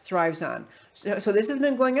left thrives on. So this has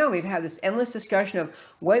been going on. We've had this endless discussion of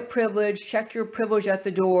white privilege, check your privilege at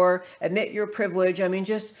the door, admit your privilege. I mean,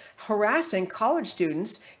 just harassing college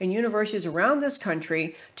students in universities around this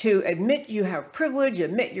country to admit you have privilege,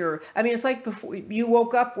 it's like before you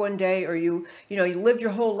woke up one day, or you lived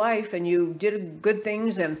your whole life and you did good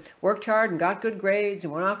things and worked hard and got good grades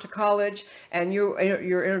and went off to college, and your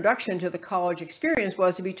introduction to the college experience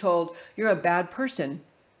was to be told you're a bad person.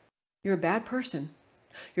 You're a bad person.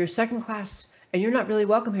 You're second class, and you're not really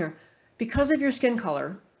welcome here because of your skin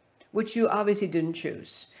color, which you obviously didn't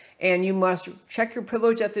choose. And you must check your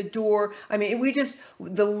privilege at the door. I mean,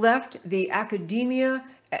 the left, the academia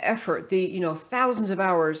effort, thousands of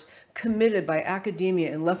hours committed by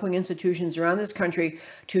academia and left-wing institutions around this country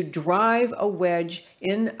to drive a wedge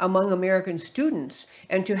in among American students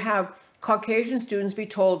and to have Caucasian students be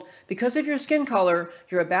told, because of your skin color,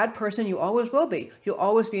 you're a bad person, you always will be. You'll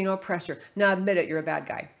always be an oppressor. Now admit it, you're a bad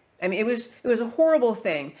guy. I mean, it was a horrible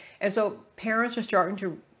thing. And so parents are starting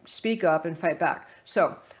to speak up and fight back.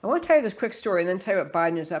 So I want to tell you this quick story and then tell you what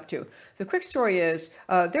Biden is up to. The quick story is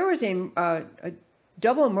there was a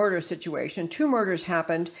double murder situation. 2 murders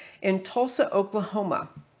happened in Tulsa, Oklahoma.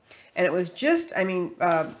 And it was just,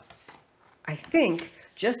 I think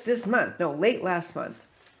just this month, no, late last month,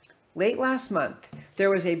 there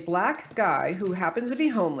was a black guy who happens to be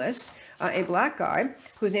homeless, a black guy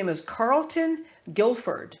whose name is Carlton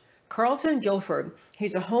Guilford. Carlton Guilford,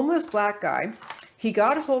 he's a homeless black guy. He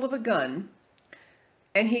got a hold of a gun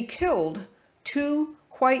and he killed 2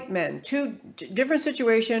 white men, 2 different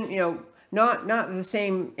situation, not the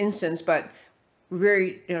same instance, but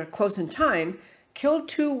very close in time, killed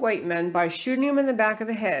 2 white men by shooting them in the back of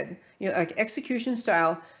the head, like execution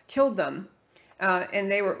style, killed them. And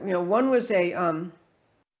they were, one was a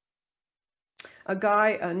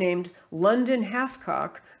guy named London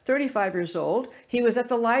Hathcock, 35 years old. He was at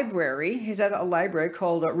the library. He's at a library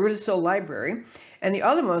called Rudisill Library. And the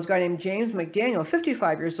other one was a guy named James McDaniel,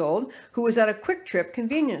 55 years old, who was at a Quick Trip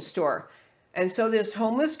convenience store. And so this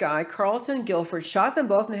homeless guy, Carlton Guilford, shot them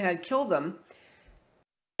both in the head, killed them,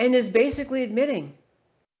 and is basically admitting,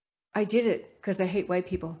 I did it because I hate white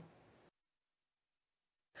people.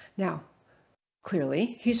 Now,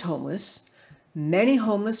 clearly, he's homeless. Many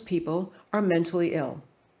homeless people are mentally ill.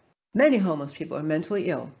 Many homeless people are mentally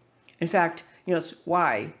ill. In fact, it's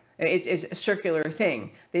why. It's a circular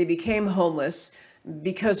thing. They became homeless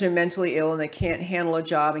because they're mentally ill and they can't handle a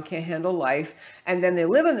job and can't handle life. And then they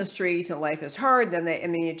live on the streets and life is hard. Then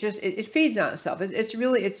it feeds on itself.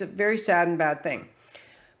 It's a very sad and bad thing.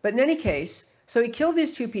 But in any case, so he killed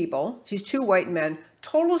these 2 people, these 2 white men,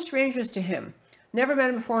 total strangers to him. Never met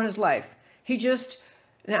him before in his life.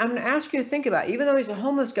 Now I'm going to ask you to think about it. Even though he's a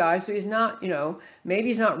homeless guy, so he's not, maybe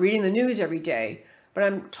he's not reading the news every day, but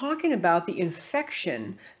I'm talking about the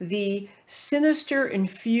infection, the sinister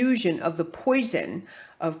infusion of the poison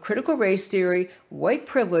of critical race theory, white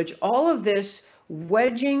privilege, all of this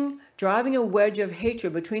driving a wedge of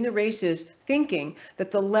hatred between the races, thinking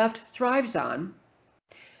that the left thrives on.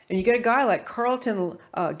 And you get a guy like Carlton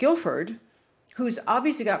Guilford, who's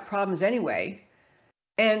obviously got problems anyway.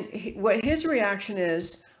 And what his reaction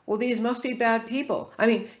is, well, these must be bad people. I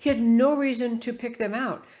mean, he had no reason to pick them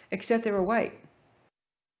out, except they were white.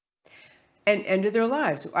 And ended their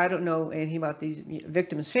lives. I don't know anything about these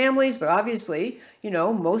victims' families, but obviously,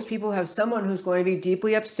 most people have someone who's going to be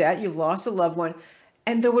deeply upset. You've lost a loved one.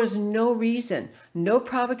 And there was no reason, no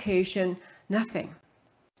provocation, nothing.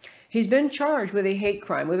 He's been charged with a hate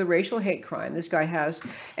crime, with a racial hate crime. This guy has,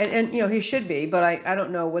 and he should be, but I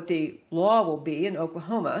don't know what the law will be in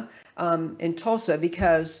Oklahoma, in Tulsa,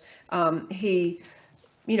 because he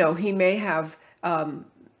may have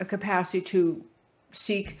a capacity to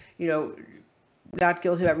seek, not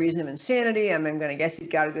guilty by reason of insanity. I'm going to guess he's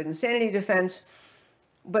got a good insanity defense.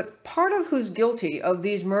 But part of who's guilty of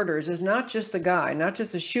these murders is not just the guy, not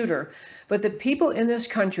just the shooter, but the people in this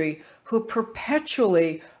country who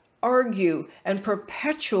perpetually argue and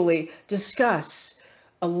perpetually discuss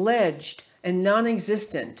alleged and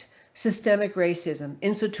non-existent systemic racism,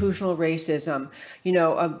 institutional racism,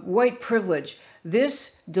 white privilege,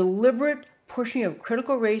 this deliberate pushing of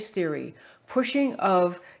critical race theory, pushing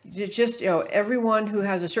of just, everyone who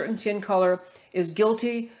has a certain skin color is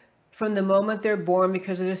guilty from the moment they're born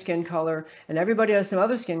because of their skin color, and everybody has some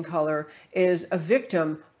other skin color is a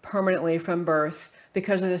victim permanently from birth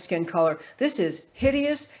because of the skin color. This is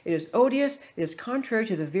hideous, it is odious, it is contrary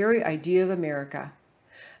to the very idea of America.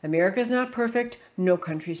 America is not perfect, no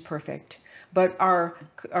country is perfect. But our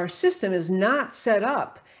system is not set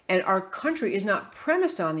up, and our country is not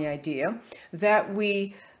premised on the idea that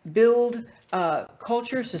we build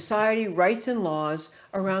culture, society, rights, and laws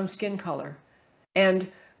around skin color. And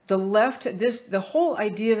the left, the whole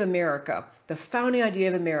idea of America, the founding idea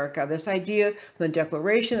of America, this idea, the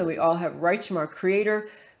Declaration that we all have rights from our Creator,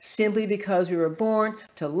 simply because we were born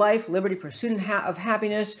to life, liberty, pursuit of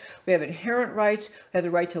happiness. We have inherent rights. We have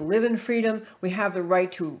the right to live in freedom. We have the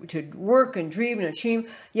right to work and dream and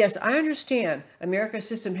achieve. Yes, I understand America's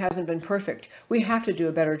system hasn't been perfect. We have to do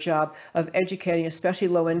a better job of educating, especially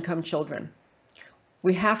low-income children.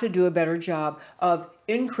 We have to do a better job of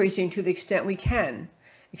increasing, to the extent we can,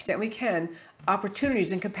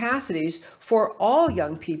 opportunities and capacities for all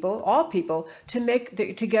young people, all people, to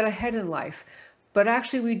get ahead in life. But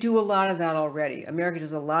actually, we do a lot of that already. America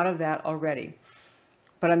does a lot of that already.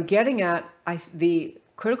 But I'm getting at, the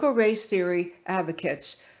critical race theory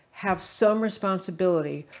advocates have some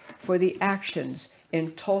responsibility for the actions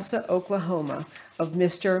in Tulsa, Oklahoma, of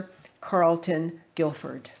Mr. Carlton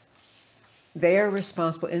Guilford. They are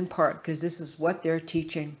responsible in part because this is what they're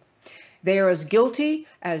teaching. They are as guilty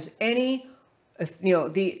as any,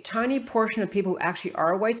 the tiny portion of people who actually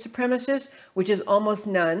are white supremacists, which is almost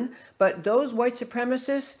none. But those white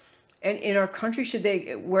supremacists, and in our country,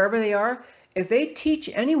 wherever they are, if they teach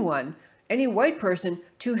anyone, any white person,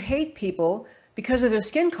 to hate people because of their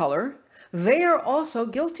skin color, they are also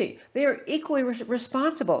guilty. They are equally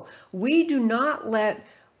responsible. We do not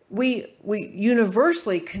we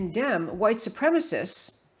universally condemn white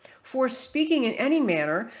supremacists for speaking in any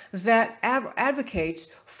manner that advocates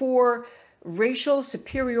for racial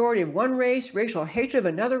superiority of one race, racial hatred of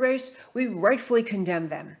another race. We rightfully condemn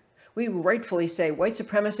them. We rightfully say white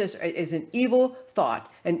supremacist is an evil thought,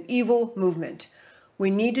 an evil movement. We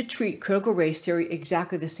need to treat critical race theory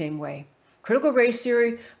exactly the same way. Critical race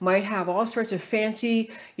theory might have all sorts of fancy,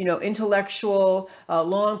 intellectual,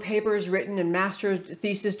 long papers written and master's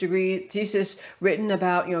thesis written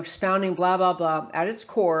about, expounding blah, blah, blah. At its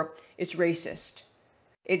core, it's racist.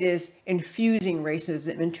 It is infusing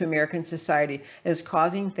racism into American society and is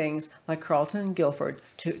causing things like Carlton Guilford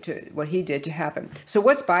to what he did to happen. So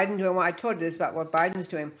what's Biden doing? Well, I told you this about what Biden's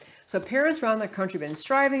doing. So parents around the country have been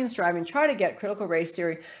striving, try to get critical race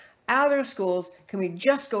theory out of their schools. Can we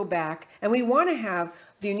just go back? And we want to have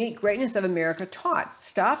the unique greatness of America taught.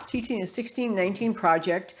 Stop teaching a 1619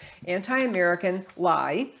 Project anti-American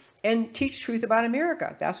lie and teach truth about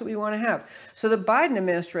America. That's what we want to have. So the Biden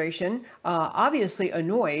administration, obviously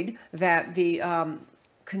annoyed that the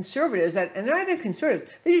conservatives, and they're not even conservatives,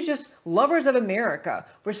 they're just lovers of America,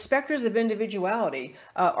 respecters of individuality,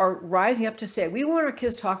 are rising up to say, we want our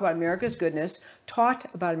kids to talk about America's goodness, taught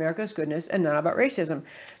about America's goodness, and not about racism.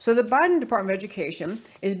 So the Biden Department of Education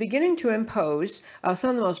is beginning to impose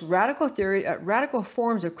some of the most radical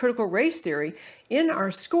forms of critical race theory in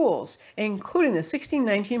our schools, including the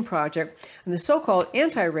 1619 Project and the so-called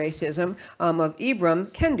anti-racism of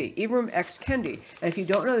Ibram X. Kendi. And if you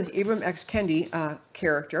don't know this Ibram X. Kendi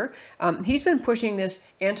character, he's been pushing this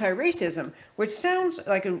anti-racism, which sounds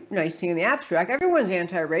like a nice thing in the abstract. Everyone's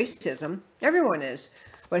anti-racism. Everyone is.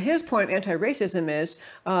 But his point of anti-racism is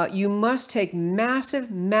you must take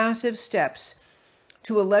massive, massive steps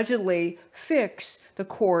to allegedly fix the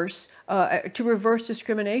course, to reverse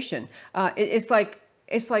discrimination. It's like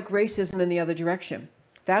racism in the other direction.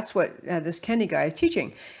 That's what this Kendi guy is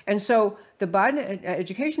teaching. And so the Biden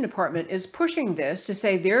Education Department is pushing this to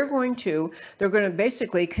say they're going to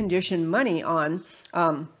basically condition money on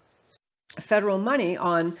federal money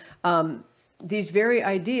on these very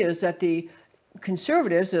ideas that the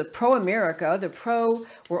conservatives, the pro-America,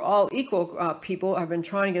 we're all equal people have been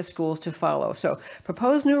trying to get schools to follow. So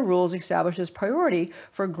proposed new rules establishes priority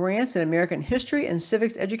for grants in American history and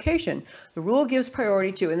civics education. The rule gives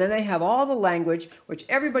priority to, and then they have all the language, which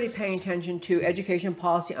everybody paying attention to education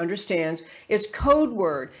policy understands. It's code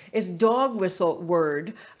word, it's dog whistle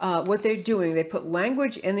word, what they're doing. They put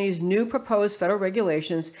language in these new proposed federal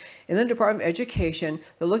regulations in the Department of Education.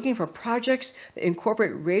 They're looking for projects that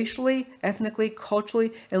incorporate racially, ethnically,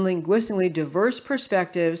 culturally, and linguistically diverse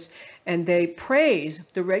perspectives, and the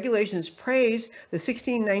regulations praise the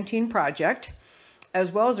 1619 Project,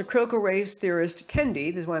 as well as the critical race theorist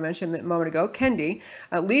Kendi, this is what I mentioned a moment ago, Kendi,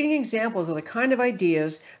 leading examples of the kind of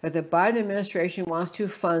ideas that the Biden administration wants to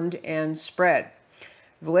fund and spread.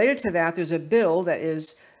 Related to that, there's a bill that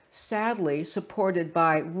is sadly supported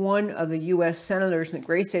by one of the U.S. senators in the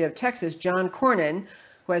great state of Texas, John Cornyn,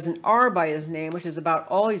 who has an R by his name, which is about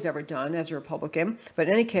all he's ever done as a Republican. But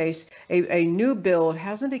in any case, a new bill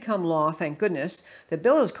hasn't become law, thank goodness. The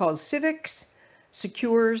bill is called Civics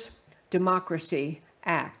Secures Democracy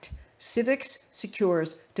Act. Civics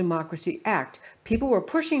Secures Democracy Act. People were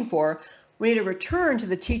pushing for, we need to return to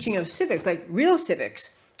the teaching of civics, like real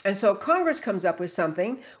civics. And so Congress comes up with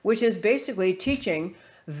something which is basically teaching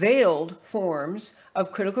veiled forms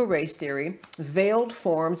of critical race theory, veiled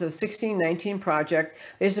forms of 1619 Project.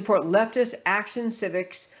 They support leftist action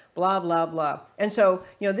civics, blah, blah, blah. And so,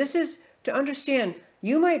 this is to understand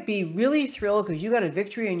You might be really thrilled because you got a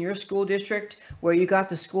victory in your school district where you got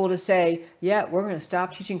the school to say, yeah, we're going to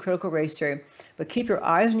stop teaching critical race theory, but keep your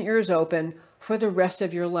eyes and ears open for the rest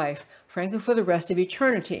of your life, frankly, for the rest of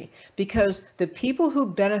eternity, because the people who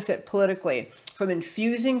benefit politically from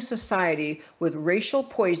infusing society with racial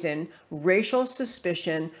poison, racial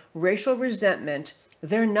suspicion, racial resentment,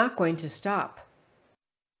 they're not going to stop.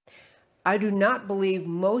 I do not believe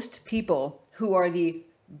most people who are the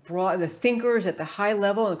thinkers at the high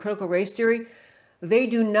level in critical race theory, they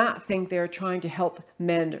do not think they're trying to help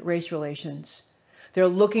mend race relations. They're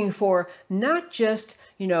looking for not just,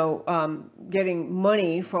 getting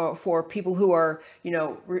money for people who are,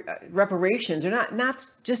 reparations. They're not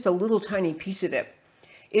just a little tiny piece of it.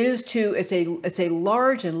 It's a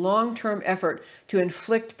large and long-term effort to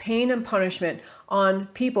inflict pain and punishment on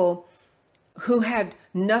people who had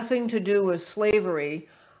nothing to do with slavery,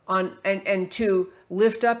 and to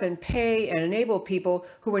lift up and pay and enable people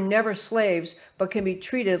who were never slaves but can be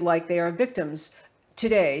treated like they are victims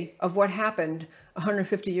today of what happened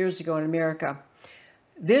 150 years ago in America.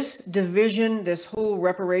 This division, this whole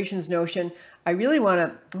reparations notion, I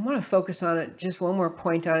want to focus on it, just one more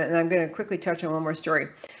point on it, and I'm going to quickly touch on one more story.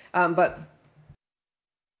 But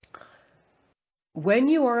when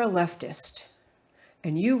you are a leftist,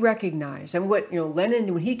 and you recognize, and what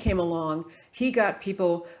Lenin, when he came along, he got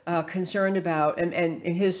people concerned about, and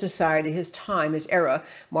in his society, his time, his era,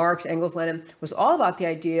 Marx, Engels, Lenin, was all about the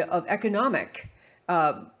idea of economic,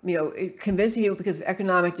 convincing people because of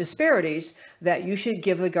economic disparities that you should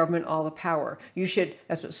give the government all the power.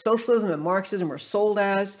 That's what socialism and Marxism were sold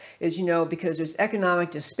as, is, because there's economic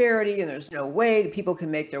disparity and there's no way people can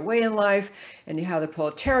make their way in life, and you have the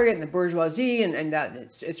proletariat and the bourgeoisie, and that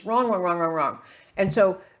it's wrong. And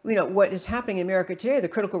so, what is happening in America today, the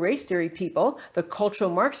critical race theory people, the cultural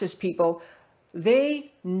Marxist people,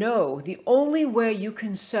 they know the only way you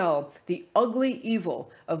can sell the ugly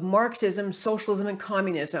evil of Marxism, socialism, and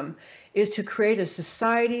communism is to create a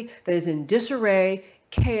society that is in disarray,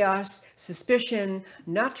 chaos, suspicion,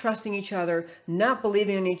 not trusting each other, not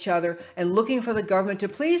believing in each other, and looking for the government to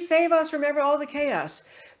please save us from all the chaos.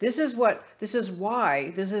 This is why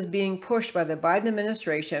this is being pushed by the Biden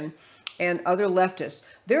administration and other leftists.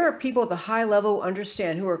 There are people at the high level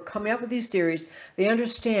who are coming up with these theories. They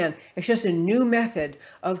understand it's just a new method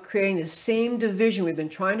of creating the same division we've been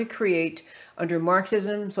trying to create under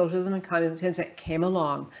Marxism, socialism, and communism since it came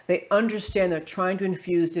along. They understand they're trying to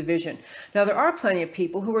infuse division. Now, there are plenty of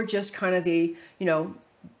people who are just kind of the,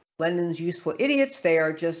 Lenin's useful idiots. They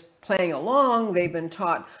are just playing along. They've been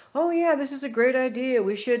taught, oh yeah, this is a great idea.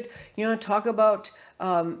 We should, talk about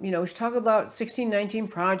 1619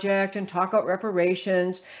 Project and talk about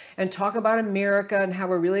reparations and talk about America and how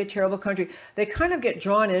we're really a terrible country. They kind of get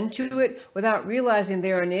drawn into it without realizing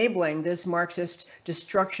they're enabling this Marxist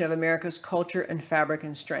destruction of America's culture and fabric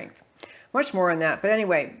and strength. Much more on that. But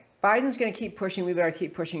anyway, Biden's going to keep pushing. We better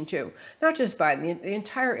keep pushing too. Not just Biden. The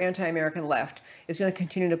entire anti-American left is going to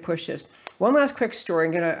continue to push this. One last quick story.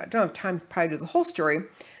 I don't have time to probably do the whole story,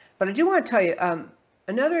 but I do want to tell you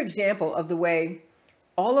another example of the way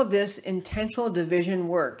all of this intentional division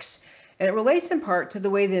works. And it relates in part to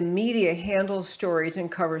the way the media handles stories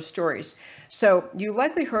and covers stories. So you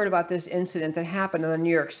likely heard about this incident that happened on the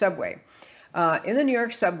New York subway. In the New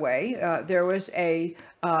York subway, there was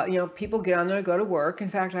people get on there to go to work. In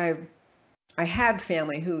fact, I had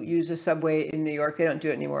family who use the subway in New York. They don't do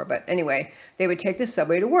it anymore. But anyway, they would take the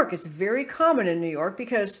subway to work. It's very common in New York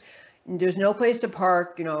because there's no place to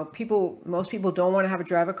park. Most people don't want to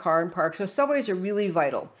drive a car and park. So subways are really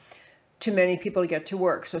vital to many people to get to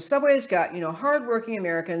work. So subways got, hardworking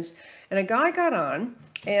Americans. And a guy got on,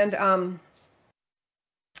 and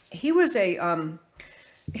he was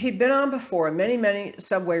he'd been on before, many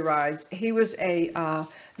subway rides. He was a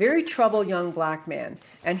very troubled young black man,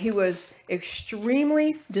 and he was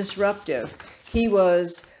extremely disruptive. He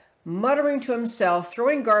was muttering to himself,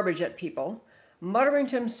 throwing garbage at people, muttering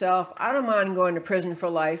to himself, I don't mind going to prison for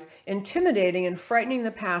life, intimidating and frightening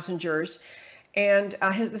the passengers. And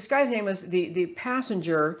this guy's name was the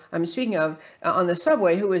passenger I'm speaking of on the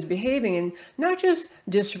subway, who was behaving in not just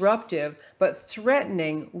disruptive, but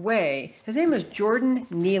threatening way. His name was Jordan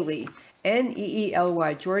Neely,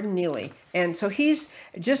 Neely, Jordan Neely. And so he's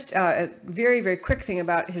just a very, very quick thing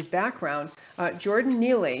about his background. Jordan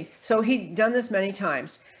Neely, so he'd done this many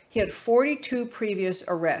times. He had 42 previous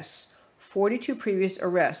arrests. 42 previous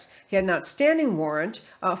arrests. He had an outstanding warrant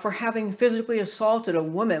for having physically assaulted a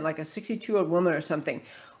woman, like a 62-year-old woman or something.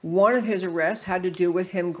 One of his arrests had to do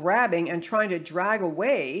with him grabbing and trying to drag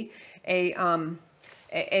away a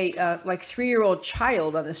 3-year-old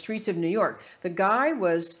child on the streets of New York. The guy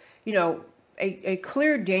was, a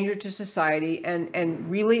clear danger to society and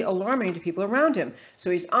really alarming to people around him. So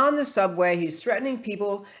he's on the subway, he's threatening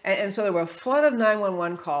people, and so there were a flood of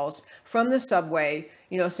 911 calls from the subway,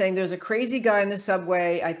 saying there's a crazy guy in the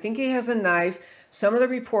subway, I think he has a knife. Some of the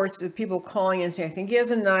reports of people calling in saying, I think he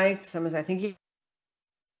has a knife, some is I think he...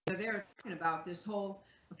 They're talking about this whole...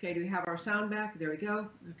 Okay, do we have our sound back? There we go.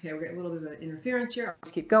 Okay, we're getting a little bit of interference here.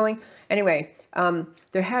 Let's keep going. Anyway,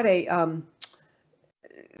 there had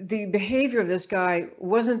the behavior of this guy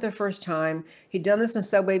wasn't the first time. He'd done this in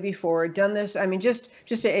subway before, done this,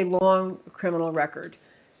 just a long criminal record.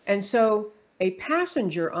 And so a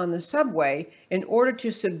passenger on the subway, in order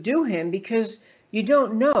to subdue him, because you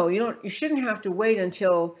don't know, you shouldn't have to wait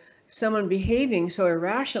until someone behaving so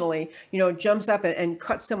irrationally, jumps up and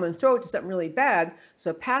cuts someone's throat to something really bad.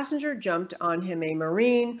 So a passenger jumped on him, a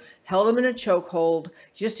Marine, held him in a chokehold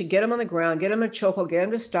just to get him on the ground, get him a chokehold, get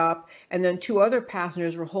him to stop. And then 2 other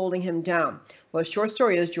passengers were holding him down. Well, the short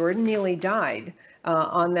story is Jordan Neely died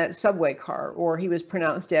on that subway car, or he was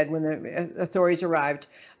pronounced dead when the authorities arrived,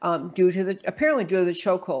 apparently due to the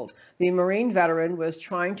chokehold. The Marine veteran was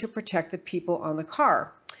trying to protect the people on the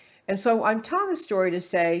car. And so I'm telling the story to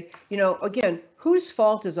say, again, whose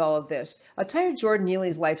fault is all of this? I'll tell you Jordan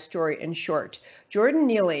Neely's life story in short. Jordan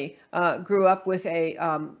Neely grew up with for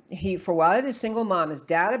a while had a single mom. His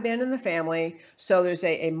dad abandoned the family, so there's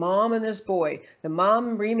a mom and this boy. The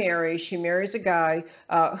mom remarries. She marries a guy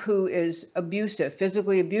who is abusive,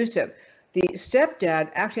 physically abusive. The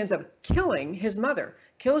stepdad actually ends up killing his mother,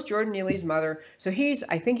 kills Jordan Neely's mother. So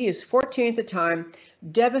I think he is 14 at the time.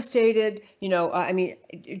 Devastated,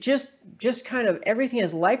 just kind of everything.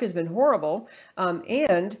 His life has been horrible,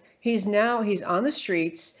 and he's on the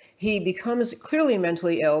streets. He becomes clearly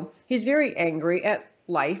mentally ill. He's very angry at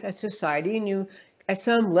life, at society, and you at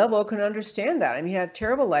some level can understand that. He had a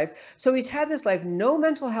terrible life. So he's had this life, no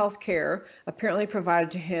mental health care apparently provided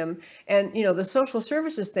to him. And, the social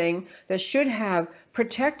services thing that should have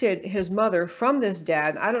protected his mother from this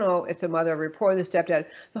dad. I don't know if the mother reported the stepdad.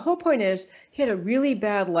 The whole point is he had a really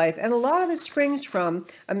bad life. And a lot of it springs from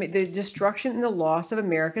the destruction and the loss of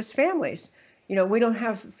America's families. We don't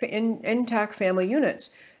have intact family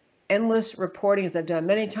units. Endless reporting, as I've done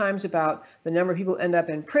many times, about the number of people end up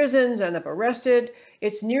in prisons, end up arrested.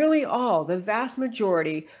 It's nearly all, the vast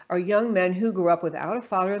majority, are young men who grew up without a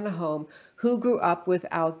father in the home, who grew up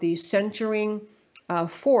without the centering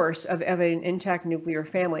force of an intact nuclear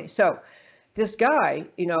family. So this guy,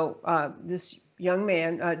 this young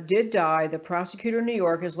man did die. The prosecutor in New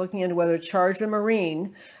York is looking into whether to charge the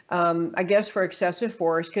Marine, I guess for excessive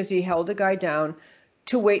force, because he held a guy down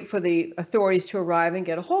to wait for the authorities to arrive and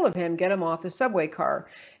get a hold of him, get him off the subway car.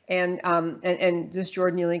 And this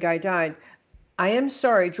Jordan Neely guy died. I am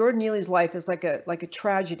sorry, Jordan Neely's life is like a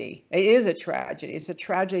tragedy. It is a tragedy. It's a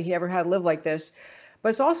tragedy he ever had to live like this. But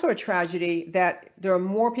it's also a tragedy that there are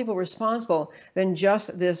more people responsible than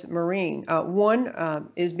just this Marine. One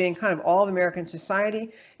is being kind of all of American society,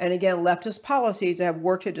 and again, leftist policies that have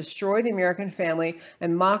worked to destroy the American family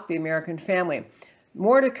and mock the American family.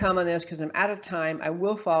 More to come on this because I'm out of time. I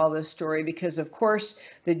will follow this story because, of course,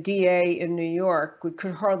 the DA in New York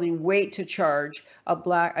could hardly wait to charge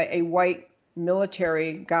a white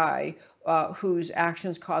military guy whose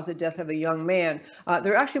actions caused the death of a young man.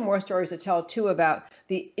 There are actually more stories to tell, too, about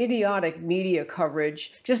the idiotic media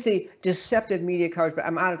coverage, just the deceptive media coverage, but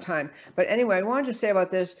I'm out of time. But anyway, I wanted to say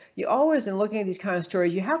about this, you always, in looking at these kind of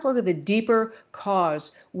stories, you have to look at the deeper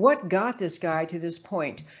cause. What got this guy to this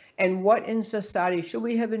point? And what in society should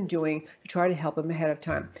we have been doing to try to help him ahead of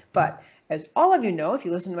time? But as all of you know, if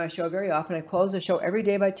you listen to my show very often, I close the show every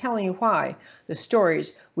day by telling you why the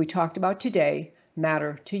stories we talked about today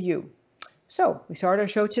matter to you. So we started our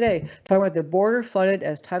show today talking about the border flooded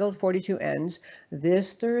as Title 42 ends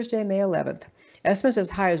this Thursday, May 11th. Estimates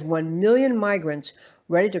as high as 1 million migrants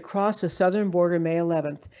ready to cross the southern border May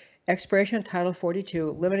 11th. Expiration of Title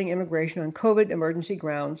 42, limiting immigration on COVID emergency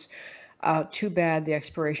grounds. Too bad the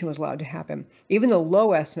expiration was allowed to happen. Even the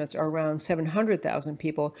low estimates are around 700,000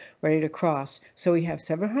 people ready to cross. So we have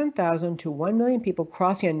 700,000 to 1 million people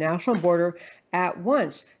crossing a national border at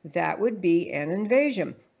once. That would be an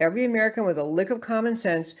invasion. Every American with a lick of common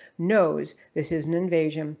sense knows this is an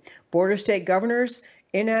invasion. Border state governors'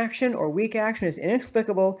 inaction or weak action is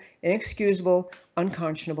inexplicable, inexcusable.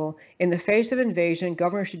 unconscionable. In the face of invasion,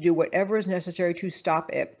 governors should do whatever is necessary to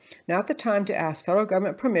stop it. Not the time to ask federal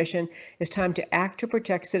government permission. It's time to act to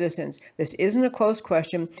protect citizens. This isn't a close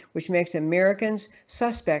question, which makes Americans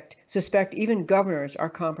suspect even governors are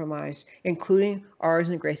compromised, including ours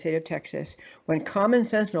in the great state of Texas. When common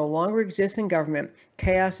sense no longer exists in government,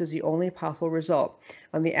 chaos is the only possible result.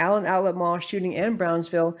 On the Allen Outlet Mall shooting in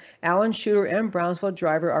Brownsville, Allen shooter and Brownsville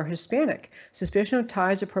driver are Hispanic. Suspicion of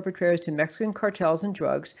ties of perpetrators to Mexican cartels and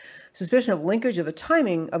drugs. Suspicion of linkage of the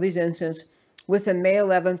timing of these incidents with the May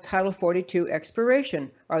 11th Title 42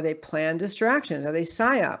 expiration. Are they planned distractions? Are they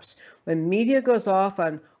psyops? When media goes off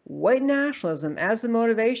on white nationalism as the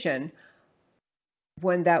motivation,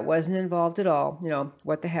 when that wasn't involved at all,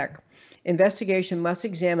 what the heck? Investigation must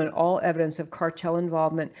examine all evidence of cartel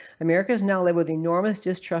involvement. Americans now live with enormous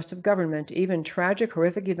distrust of government. Even tragic,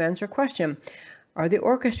 horrific events are questioned. Are they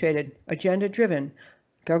orchestrated, agenda-driven?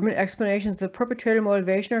 Government explanations of the perpetrator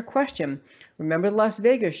motivation are questioned. Remember the Las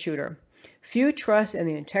Vegas shooter. Few trust in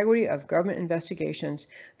the integrity of government investigations.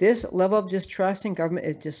 This level of distrust in government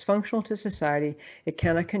is dysfunctional to society. It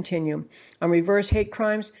cannot continue. On reverse hate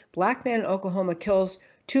crimes, black man in Oklahoma kills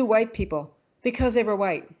 2 white people because they were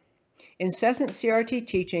white. Incessant CRT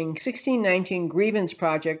teaching, 1619 grievance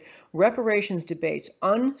project, reparations debates.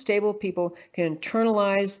 Unstable people can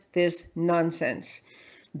internalize this nonsense.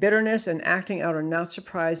 Bitterness and acting out are not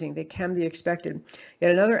surprising. They can be expected.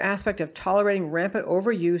 Yet another aspect of tolerating rampant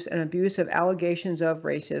overuse and abuse of allegations of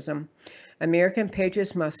racism. American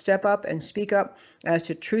patriots must step up and speak up as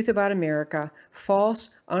to truth about America. False,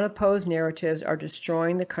 unopposed narratives are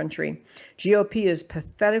destroying the country. GOP is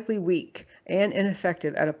pathetically weak and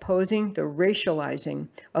ineffective at opposing the racializing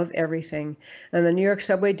of everything. And the New York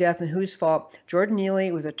subway death and whose fault? Jordan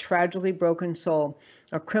Neely was a tragically broken soul,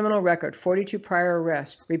 a criminal record, 42 prior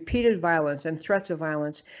arrests, repeated violence and threats of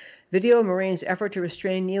violence. Video of Marine's effort to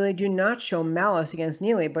restrain Neely do not show malice against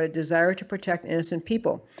Neely, but a desire to protect innocent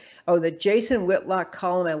people. Oh, the Jason Whitlock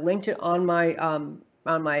column, I linked it on my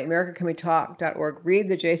AmericaCanWeTalk.org. Read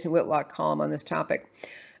the Jason Whitlock column on this topic.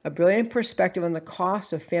 A brilliant perspective on the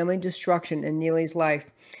cost of family destruction in Neely's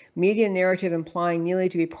life. Media narrative implying Neely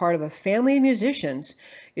to be part of a family of musicians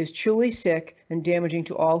is truly sick and damaging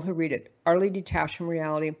to all who read it, utterly detached from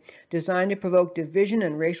reality, designed to provoke division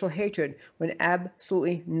and racial hatred when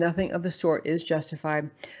absolutely nothing of the sort is justified.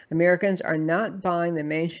 Americans are not buying the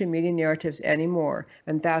mainstream media narratives anymore,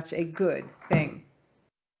 and that's a good thing.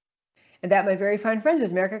 And that, my very fine friends,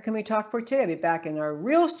 is America Can We Talk for today. I'll be back in our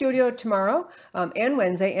real studio tomorrow and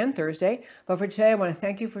Wednesday and Thursday. But for today, I want to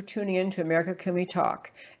thank you for tuning in to America Can We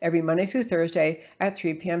Talk every Monday through Thursday at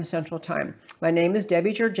 3 p.m. Central Time. My name is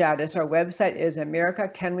Debbie Georgiadis. Our website is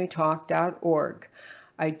americacanwetalk.org.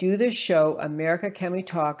 I do this show, America Can We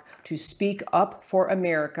Talk, to speak up for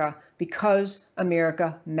America because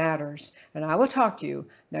America matters. And I will talk to you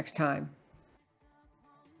next time.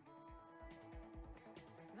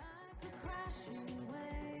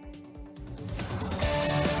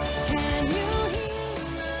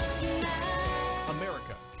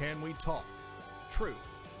 America Can We Talk?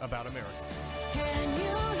 Truth about America. Can you